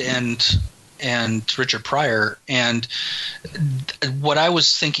Eastwood and Richard Pryor, and what I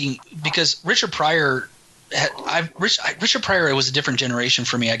was thinking, because Richard Pryor, Richard Pryor was a different generation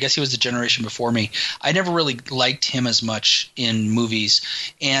for me. I guess he was the generation before me. I never really liked him as much in movies,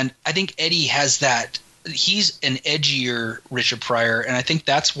 and I think Eddie has that. He's an edgier Richard Pryor, and I think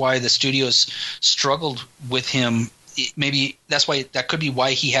that's why the studios struggled with him. Maybe that could be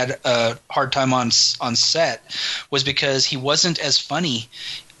why he had a hard time on set, was because he wasn't as funny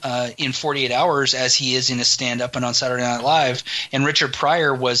in 48 Hours as he is in his stand-up and on Saturday Night Live. And Richard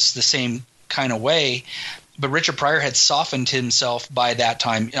Pryor was the same kind of way, but Richard Pryor had softened himself by that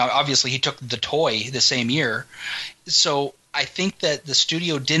time. Obviously, he took The Toy the same year. So I think that the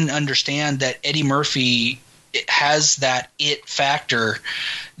studio didn't understand that Eddie Murphy has that it factor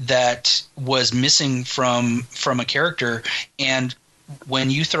that was missing from a character. And when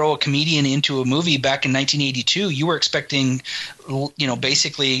you throw a comedian into a movie back in 1982, you were expecting,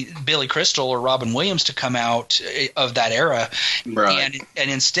 basically Billy Crystal or Robin Williams to come out of that era, right?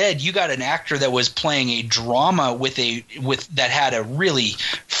 And instead, you got an actor that was playing a drama with that had a really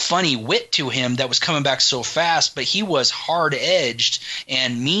funny wit to him that was coming back so fast, but he was hard edged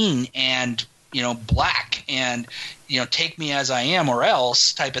and mean and black and take me as I am or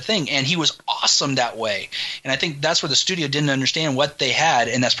else type of thing. And he was awesome that way. And I think that's where the studio didn't understand what they had.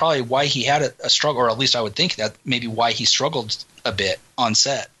 And that's probably why he had a struggle, or at least I would think that maybe why he struggled a bit on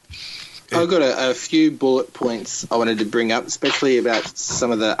set. I've got a few bullet points I wanted to bring up, especially about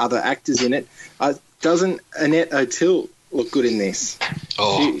some of the other actors in it. Doesn't Annette O'Toole look good in this?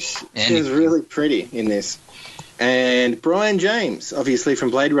 Oh, she was really pretty in this. And Brian James, obviously from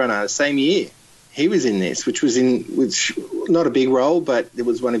Blade Runner, same year. He was in this, which not a big role, but it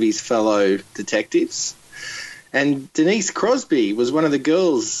was one of his fellow detectives. And Denise Crosby was one of the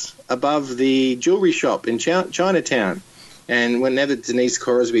girls above the jewelry shop in Chinatown. And whenever Denise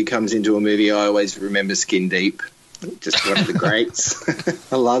Crosby comes into a movie, I always remember Skin Deep. Just one of the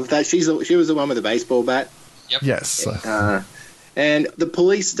greats. I love that. She was the one with the baseball bat. Yep. Yes. And the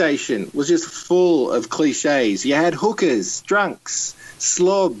police station was just full of cliches. You had hookers, drunks,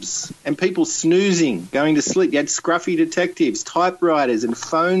 slobs, and people snoozing, going to sleep. You had scruffy detectives, typewriters, and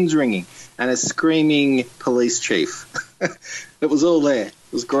phones ringing, and a screaming police chief. It was all there.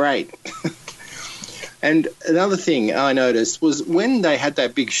 It was great. And another thing I noticed was when they had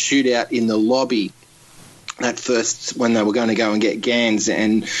that big shootout in the lobby, at first when they were going to go and get Gans,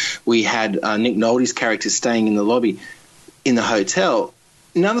 and we had Nick Nolte's character staying in the lobby in the hotel,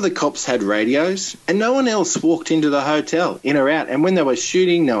 none of the cops had radios, and no one else walked into the hotel, in or out. And when they were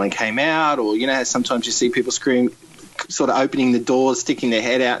shooting, no one came out, or, sometimes you see people scream, sort of opening the doors, sticking their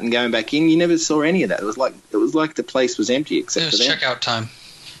head out and going back in. You never saw any of that. It was like the place was empty except for them. It was checkout time.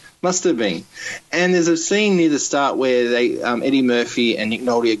 Must have been. And there's a scene near the start where Eddie Murphy and Nick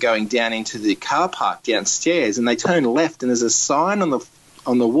Nolte are going down into the car park downstairs, and they turn left, and there's a sign on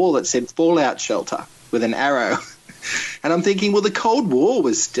the wall that said Fallout Shelter with an arrow. And I'm thinking, well, the Cold War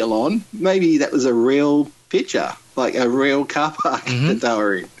was still on. Maybe that was a real picture, like a real car park that they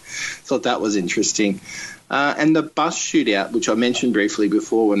were in. Thought that was interesting. And the bus shootout, which I mentioned briefly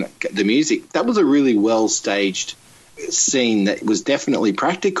before, when the music, that was a really well-staged scene that was definitely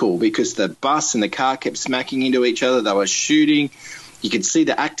practical, because the bus and the car kept smacking into each other. They were shooting. You could see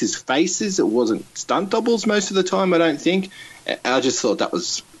the actors' faces. It wasn't stunt doubles most of the time, I don't think. I just thought that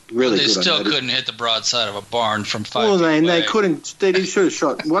was really they good. They still couldn't hit the broadside of a barn from 5 Well, feet away. they couldn't. They should have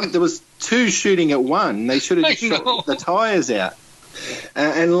shot one. There was two shooting at one. They should have just shot the tyres out.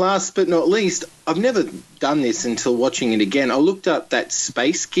 And last but not least, I've never done this until watching it again. I looked up that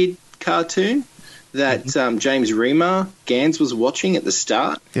Space Kid cartoon that James Remar Gans was watching at the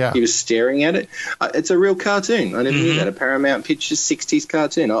start. Yeah. He was staring at it. It's a real cartoon. I never knew that. A Paramount Pictures 60s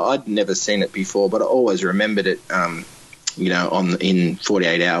cartoon. I'd never seen it before, but I always remembered it, in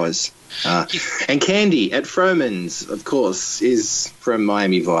 48 Hours. And Candy at Froman's, of course, is from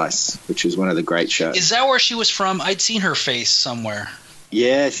Miami Vice, which was one of the great shows. Is that where she was from? I'd seen her face somewhere.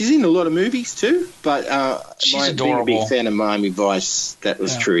 Yeah, she's in a lot of movies too, but she's being a big adorable. fan of Miami Vice, that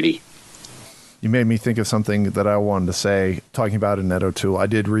was Trudy. You made me think of something that I wanted to say, talking about Annette O'Toole. I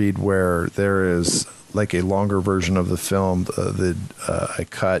did read where there is like a longer version of the film that I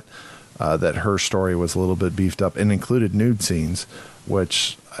cut that her story was a little bit beefed up and included nude scenes,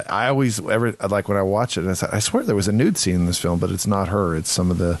 which I always like when I watch it. And I swear there was a nude scene in this film, but it's not her. It's some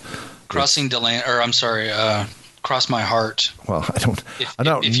of the Cross My Heart. Well, I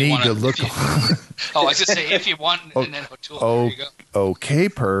don't need to look. I was going to say, if you want Annette O'Toole, there you go. Okay,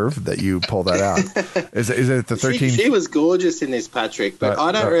 perv, that you pull that out. Is it the 13th? She was gorgeous in this, Patrick, but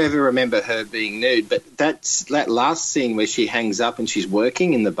I don't ever remember her being nude. But that last scene where she hangs up and she's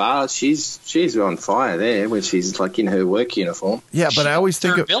working in the bar, she's on fire there when she's like in her work uniform. Yeah, but I always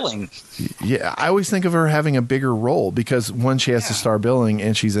think of billing. Yeah, I always think of her having a bigger role because one, she has to star billing,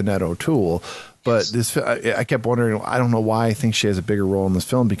 and she's Annette O'Toole. But this, I kept wondering. I don't know why I think she has a bigger role in this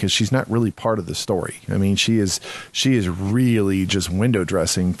film, because she's not really part of the story. I mean, she is really just window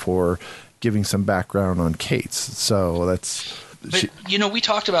dressing for giving some background on Cates. So that's. But we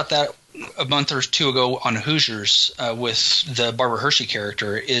talked about that a month or two ago on Hoosiers with the Barbara Hershey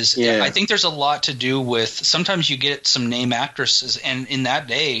character. I think there's a lot to do with sometimes you get some name actresses, and in that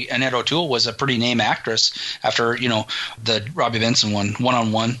day Annette O'Toole was a pretty name actress after the Robbie Benson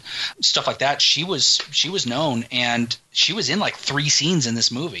one-on-one stuff like that. She was known, and she was in like 3 scenes in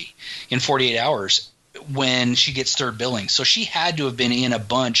this movie in 48 Hours when she gets third billing. So she had to have been in a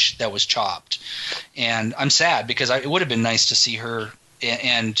bunch that was chopped. And I'm sad because it would have been nice to see her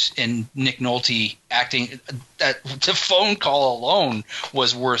and Nick Nolte acting. That the phone call alone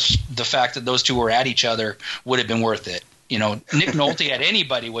was worth the fact that those two were at each other. Would have been worth it. You know, Nick Nolte at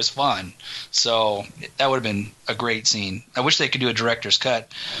anybody was fun. So that would have been a great scene. I wish they could do a director's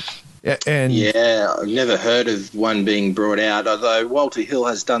cut. Yeah, I've never heard of one being brought out, although Walter Hill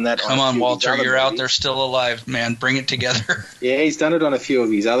has done that. Come on, Walter, you're out there still alive, man. Bring it together. Yeah, he's done it on a few of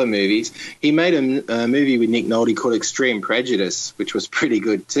his other movies. He made a movie with Nick Nolte called Extreme Prejudice, which was pretty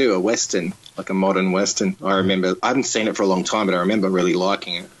good too, a Western, like a modern Western. I remember, I haven't seen it for a long time, but I remember really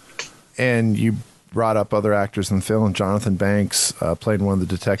liking it. And you brought up other actors in the film. Jonathan Banks played one of the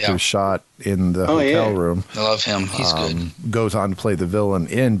detectives shot in the hotel room. I love him. He's good. Goes on to play the villain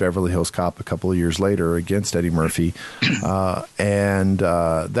in Beverly Hills Cop a couple of years later against Eddie Murphy. And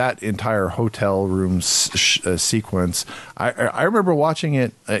that entire hotel room sequence, I remember watching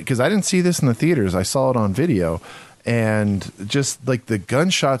it because I didn't see this in the theaters. I saw it on video. And just like the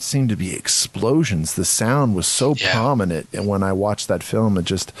gunshots seemed to be explosions. The sound was so prominent. And when I watched that film, it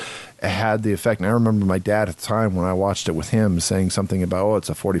just had the effect. And I remember my dad at the time when I watched it with him saying something about, oh, it's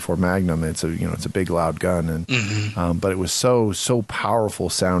a 44 Magnum. It's a big loud gun. And but it was so powerful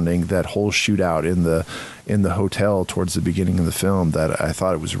sounding, that whole shootout in the hotel towards the beginning of the film, that I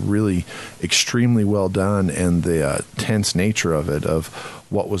thought it was really extremely well done. And the tense nature of it, of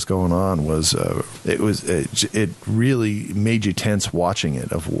what was going on, was it really made you tense watching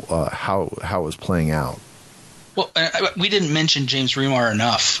it, of how it was playing out. Well, we didn't mention James Remar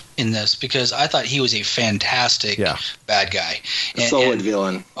enough in this, because I thought he was a fantastic bad guy. A solid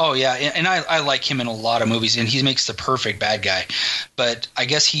villain. Oh, yeah. And I like him in a lot of movies, and he makes the perfect bad guy. But I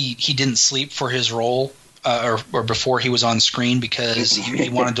guess he didn't sleep for his role or before he was on screen, because he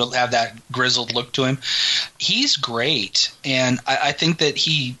wanted to have that grizzled look to him. He's great. And I think that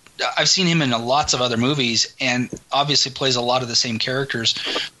I've seen him in lots of other movies, and obviously plays a lot of the same characters.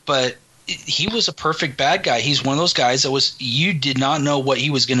 But he was a perfect bad guy. He's one of those guys that you did not know what he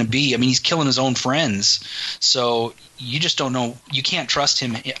was going to be. I mean, he's killing his own friends. So you just don't know. You can't trust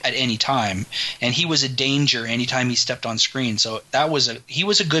him at any time. And he was a danger anytime he stepped on screen. So he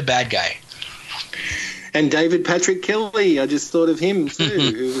was a good bad guy. And David Patrick Kelly, I just thought of him too,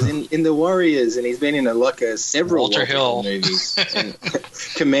 who was in The Warriors, and he's been in several Walter Hill movies.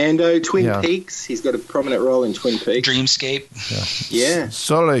 Commando, Twin Peaks. He's got a prominent role in Twin Peaks. Dreamscape. Yeah.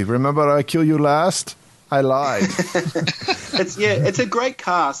 Sorry, remember I killed you last? I lied. It's a great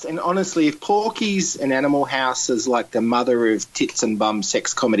cast, and honestly, if Porky's and Animal House is like the mother of tits and bum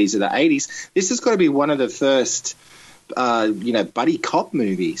sex comedies of the 80s, this has got to be one of the first, buddy cop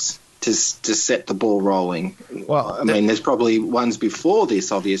movies to set the ball rolling. Well, I mean, there's probably ones before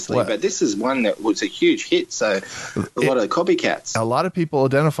this, obviously, but this is one that was a huge hit, so a lot of copycats. A lot of people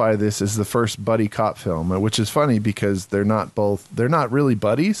identify this as the first buddy cop film, which is funny because they're not really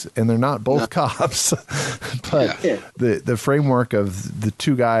buddies, and they're not both cops. But the framework of the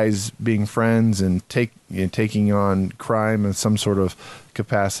two guys being friends and taking on crime in some sort of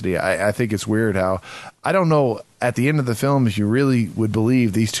capacity, I think it's weird how, I don't know, at the end of the film, if you really would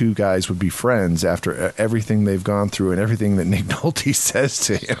believe these two guys would be friends after everything they've gone through and everything that Nick Nolte says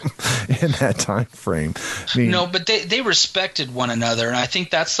to him in that time frame. I mean, no, but they respected one another, and I think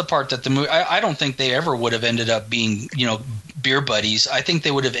that's the part that the movie. I don't think they ever would have ended up being, beer buddies. I think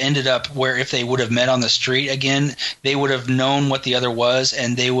they would have ended up where, if they would have met on the street again, they would have known what the other was,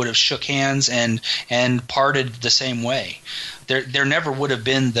 and they would have shook hands and parted the same way. There never would have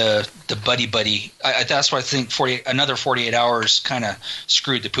been the buddy. That's why I think another 48 Hours kind of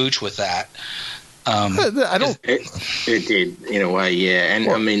screwed the pooch with that. I don't. It did in a way, yeah. And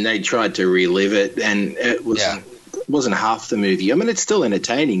I mean, they tried to relive it, and it wasn't half the movie. I mean, it's still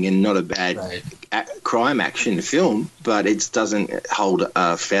entertaining and not a bad crime action film, but it doesn't hold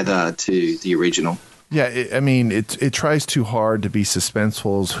a feather to the original. Yeah, it tries too hard to be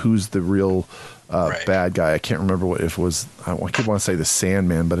suspenseful as who's the real bad guy. I can't remember if it was. I keep want to say the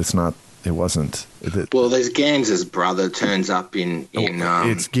Sandman, but it's not. It wasn't. Well, there's Gans's brother turns up in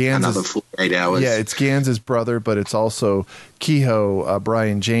it's Gans's, another 48 Hours. Yeah, it's Gans's brother, but it's also Kehoe.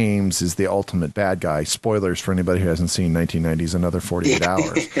 Brian James is the ultimate bad guy. Spoilers for anybody who hasn't seen 1990's Another 48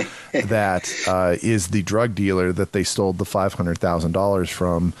 Hours. That is the drug dealer that they stole the $500,000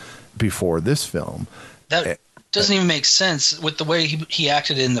 from before this film. That doesn't even make sense with the way he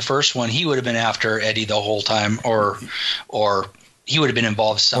acted in the first one. He would have been after Eddie the whole time, or he would have been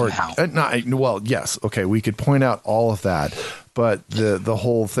involved somehow. Well, yes. Okay, we could point out all of that. But the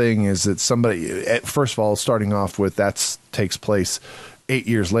whole thing is that somebody, first of all, starting off with takes place 8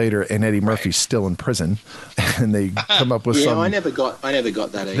 years later, and Eddie Murphy's still in prison, and they come up with some. I never got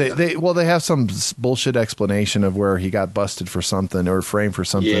that either. They have some bullshit explanation of where he got busted for something or framed for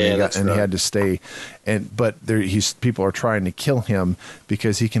something, Yeah, and he had to stay. But people are trying to kill him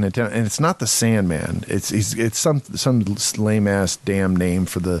because he can attempt. And it's not the Sandman. It's some lame ass damn name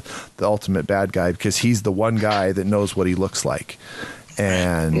for the ultimate bad guy, because he's the one guy that knows what he looks like.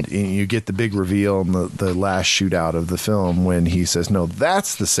 And you get the big reveal in the last shootout of the film when he says, "No,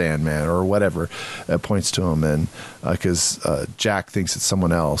 that's the Sandman," or whatever, points to him, and because Jack thinks it's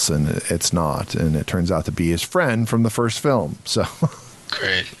someone else, and it's not, and it turns out to be his friend from the first film. So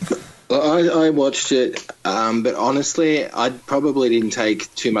Great. I watched it, but honestly, I probably didn't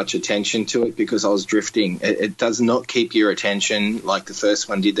take too much attention to it because I was drifting. It does not keep your attention like the first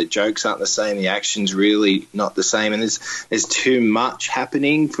one did. The jokes aren't the same. The action's really not the same. And there's too much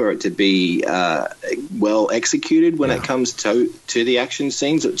happening for it to be well executed when it comes to the action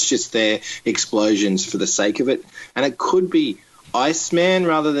scenes. It's just their explosions for the sake of it. And it could be Iceman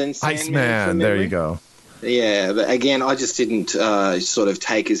rather than Sandman. Iceman, there you go. Yeah, but again, I just didn't sort of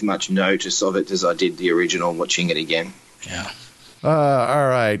take as much notice of it as I did the original watching it again. Yeah. All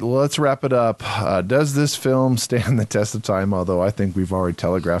right, well, let's wrap it up. Does this film stand the test of time? Although I think we've already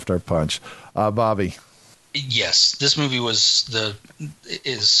telegraphed our punch. Bobby? Yes, this movie is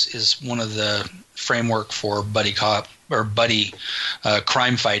one of the framework for buddy cop or buddy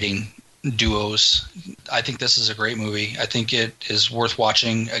crime fighting duos. I think this is a great movie. I think it is worth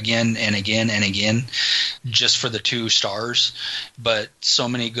watching again and again and again just for the 2 stars, but so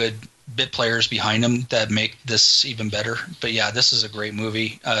many good bit players behind them that make this even better. But yeah, this is a great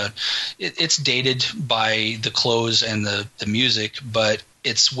movie. It's dated by the clothes and the music, but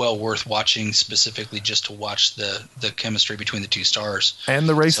it's well worth watching specifically just to watch the chemistry between the 2 stars. And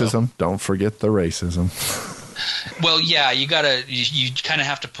the racism. So, don't forget the racism. Well, yeah, you kind of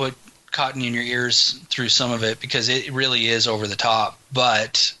have to put cotton in your ears through some of it because it really is over the top.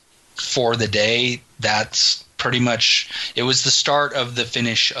 But for the day, that's pretty much, it was the start of the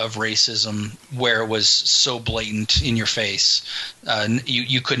finish of racism where it was so blatant in your face.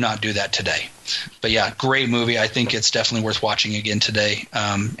 You could not do that today. But yeah, great movie. I think it's definitely worth watching again today.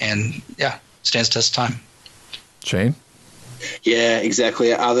 And yeah, stands test of time. Shane? Yeah,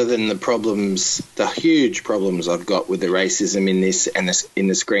 exactly. Other than the huge problems I've got with the racism in this and in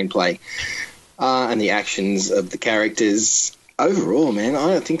the screenplay and the actions of the characters, overall, man,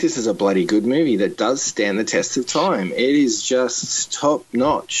 I think this is a bloody good movie that does stand the test of time. It is just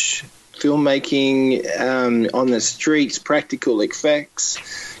top-notch filmmaking on the streets, practical effects.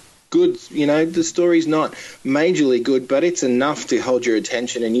 Good, the story's not majorly good, but it's enough to hold your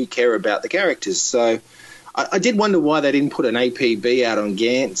attention and you care about the characters. So I did wonder why they didn't put an APB out on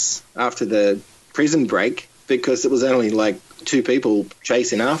Gantz after the prison break, because it was only like 2 people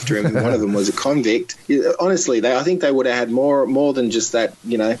chasing after him, and one of them was a convict. Honestly, I think they would have had more than just that,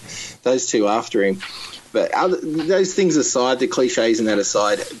 those 2 after him. But those things aside, the cliches and that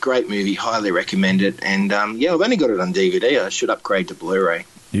aside, great movie, highly recommend it. And yeah, I've only got it on DVD. I should upgrade to Blu-ray.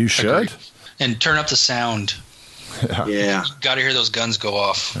 You should. Agreed. And turn up the sound. Yeah. Got to hear those guns go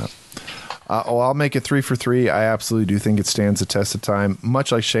off. Yeah. I'll make it 3 for 3. I absolutely do think it stands the test of time.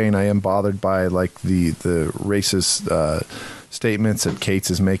 Much like Shane, I am bothered by like the racist statements that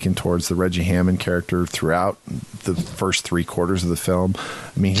Cates is making towards the Reggie Hammond character throughout the first 3/4 of the film.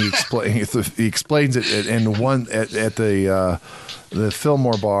 I mean, he explains it in one at the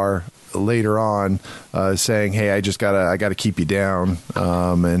Fillmore bar later on, saying, "Hey, I gotta keep you down."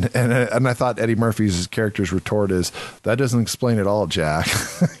 And I thought Eddie Murphy's character's retort is, "That doesn't explain it all, Jack."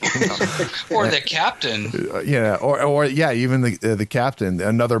 Or the captain. Yeah, or even the captain,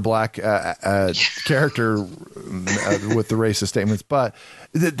 another black character with the racist statements. But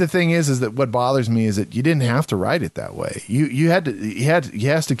the thing is that what bothers me is that you didn't have to write it that way. He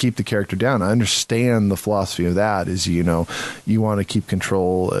has to keep the character down. I understand the philosophy of that is, you want to keep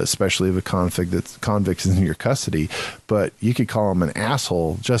control, especially of a convict is in your custody, but you could call him an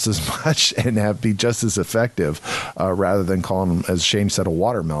asshole just as much and be just as effective, rather than calling him, as Shane said, a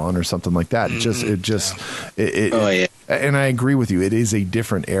watermelon or something like that. And I agree with you. It is a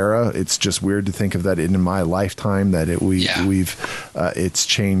different era. It's just weird to think of that in my lifetime that it's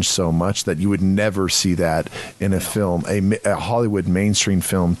changed so much that you would never see that in a film, a Hollywood mainstream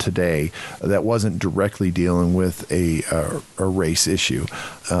film today that wasn't directly dealing with a race issue,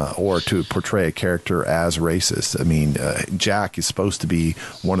 or to portray a character as racist. I mean, Jack is supposed to be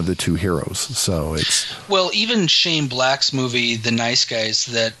one of the 2 heroes, so it's... Well, even Shane Black's movie, The Nice Guys,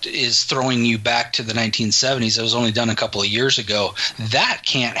 that is throwing you back to the 1970s, it was only done a couple of years ago, that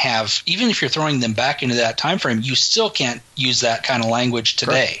can't have, even if you're throwing them back into that time frame, you still can't use that kind of language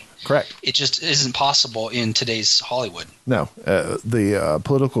today. Correct. It just isn't possible in today's Hollywood. No, the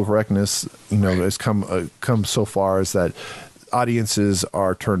political correctness, has come so far as that audiences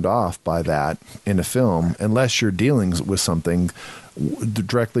are turned off by that in a film unless you're dealing with something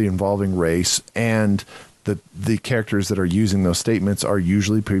directly involving race, and the characters that are using those statements are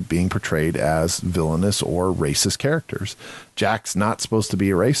usually being portrayed as villainous or racist characters. Jack's not supposed to be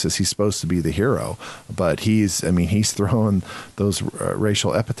a racist. He's supposed to be the hero, but he's throwing those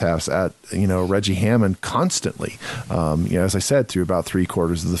racial epithets at, Reggie Hammond constantly. As I said, through about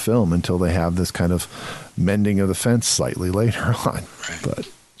 3/4 of the film until they have this kind of mending of the fence slightly later on. But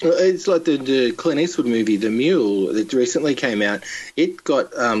it's like the Clint Eastwood movie, The Mule, that recently came out. It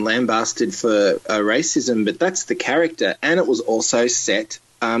got lambasted for racism, but that's the character, and it was also set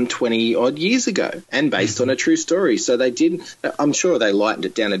 20-odd years ago and based on a true story. So they did, I'm sure they lightened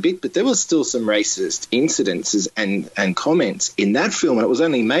it down a bit, but there was still some racist incidences and comments in that film, and it was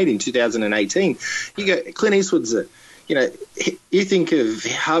only made in 2018. Clint Eastwood's, you think of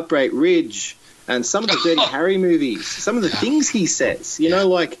Heartbreak Ridge, and some of the Dirty Harry movies, some of the things he says,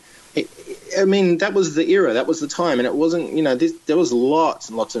 that was the era, that was the time, and it wasn't, there was lots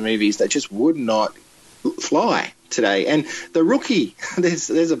and lots of movies that just would not fly today. And The Rookie,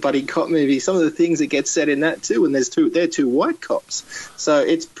 there's a buddy cop movie, some of the things that get said in that too, and they're two white cops. So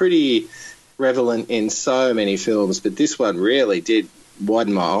it's pretty prevalent in so many films, but this one really did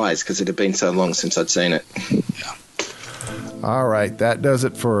widen my eyes because it had been so long since I'd seen it. Yeah. All right, that does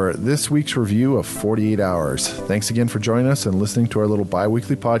it for this week's review of 48 Hours. Thanks again for joining us and listening to our little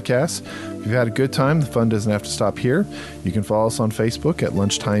bi-weekly podcast. If you've had a good time, the fun doesn't have to stop here. You can follow us on Facebook at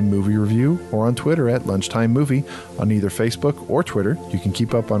Lunchtime Movie Review or on Twitter at Lunchtime Movie. On either Facebook or Twitter, you can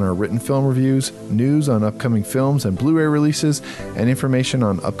keep up on our written film reviews, news on upcoming films and Blu-ray releases, and information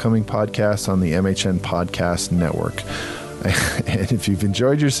on upcoming podcasts on the MHN Podcast Network. And if you've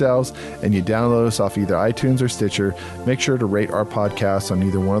enjoyed yourselves and you download us off either iTunes or Stitcher, make sure to rate our podcast on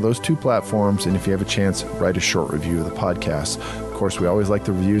either one of those two platforms. And if you have a chance, write a short review of the podcast. Of course, we always like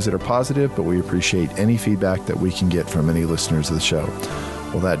the reviews that are positive, but we appreciate any feedback that we can get from any listeners of the show.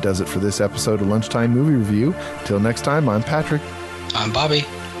 Well, that does it for this episode of Lunchtime Movie Review. Till next time, I'm Patrick. I'm Bobby.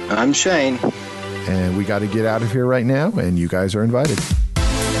 I'm Shane. And we got to get out of here right now, and you guys are invited.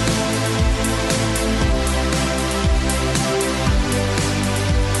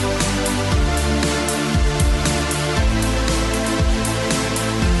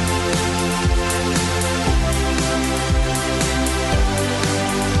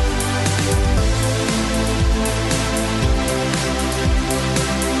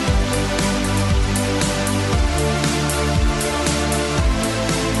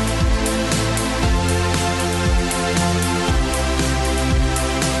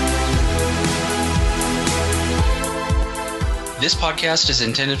 This podcast is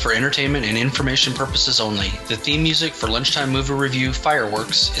intended for entertainment and information purposes only. The theme music for Lunchtime Movie Review,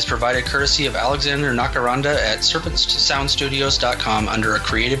 Fireworks, is provided courtesy of Alexander Nakaranda at serpentsoundstudios.com under a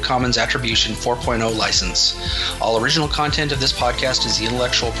Creative Commons Attribution 4.0 license. All original content of this podcast is the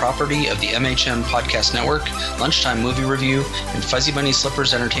intellectual property of the MHM Podcast Network, Lunchtime Movie Review, and Fuzzy Bunny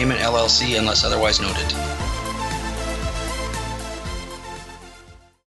Slippers Entertainment LLC unless otherwise noted.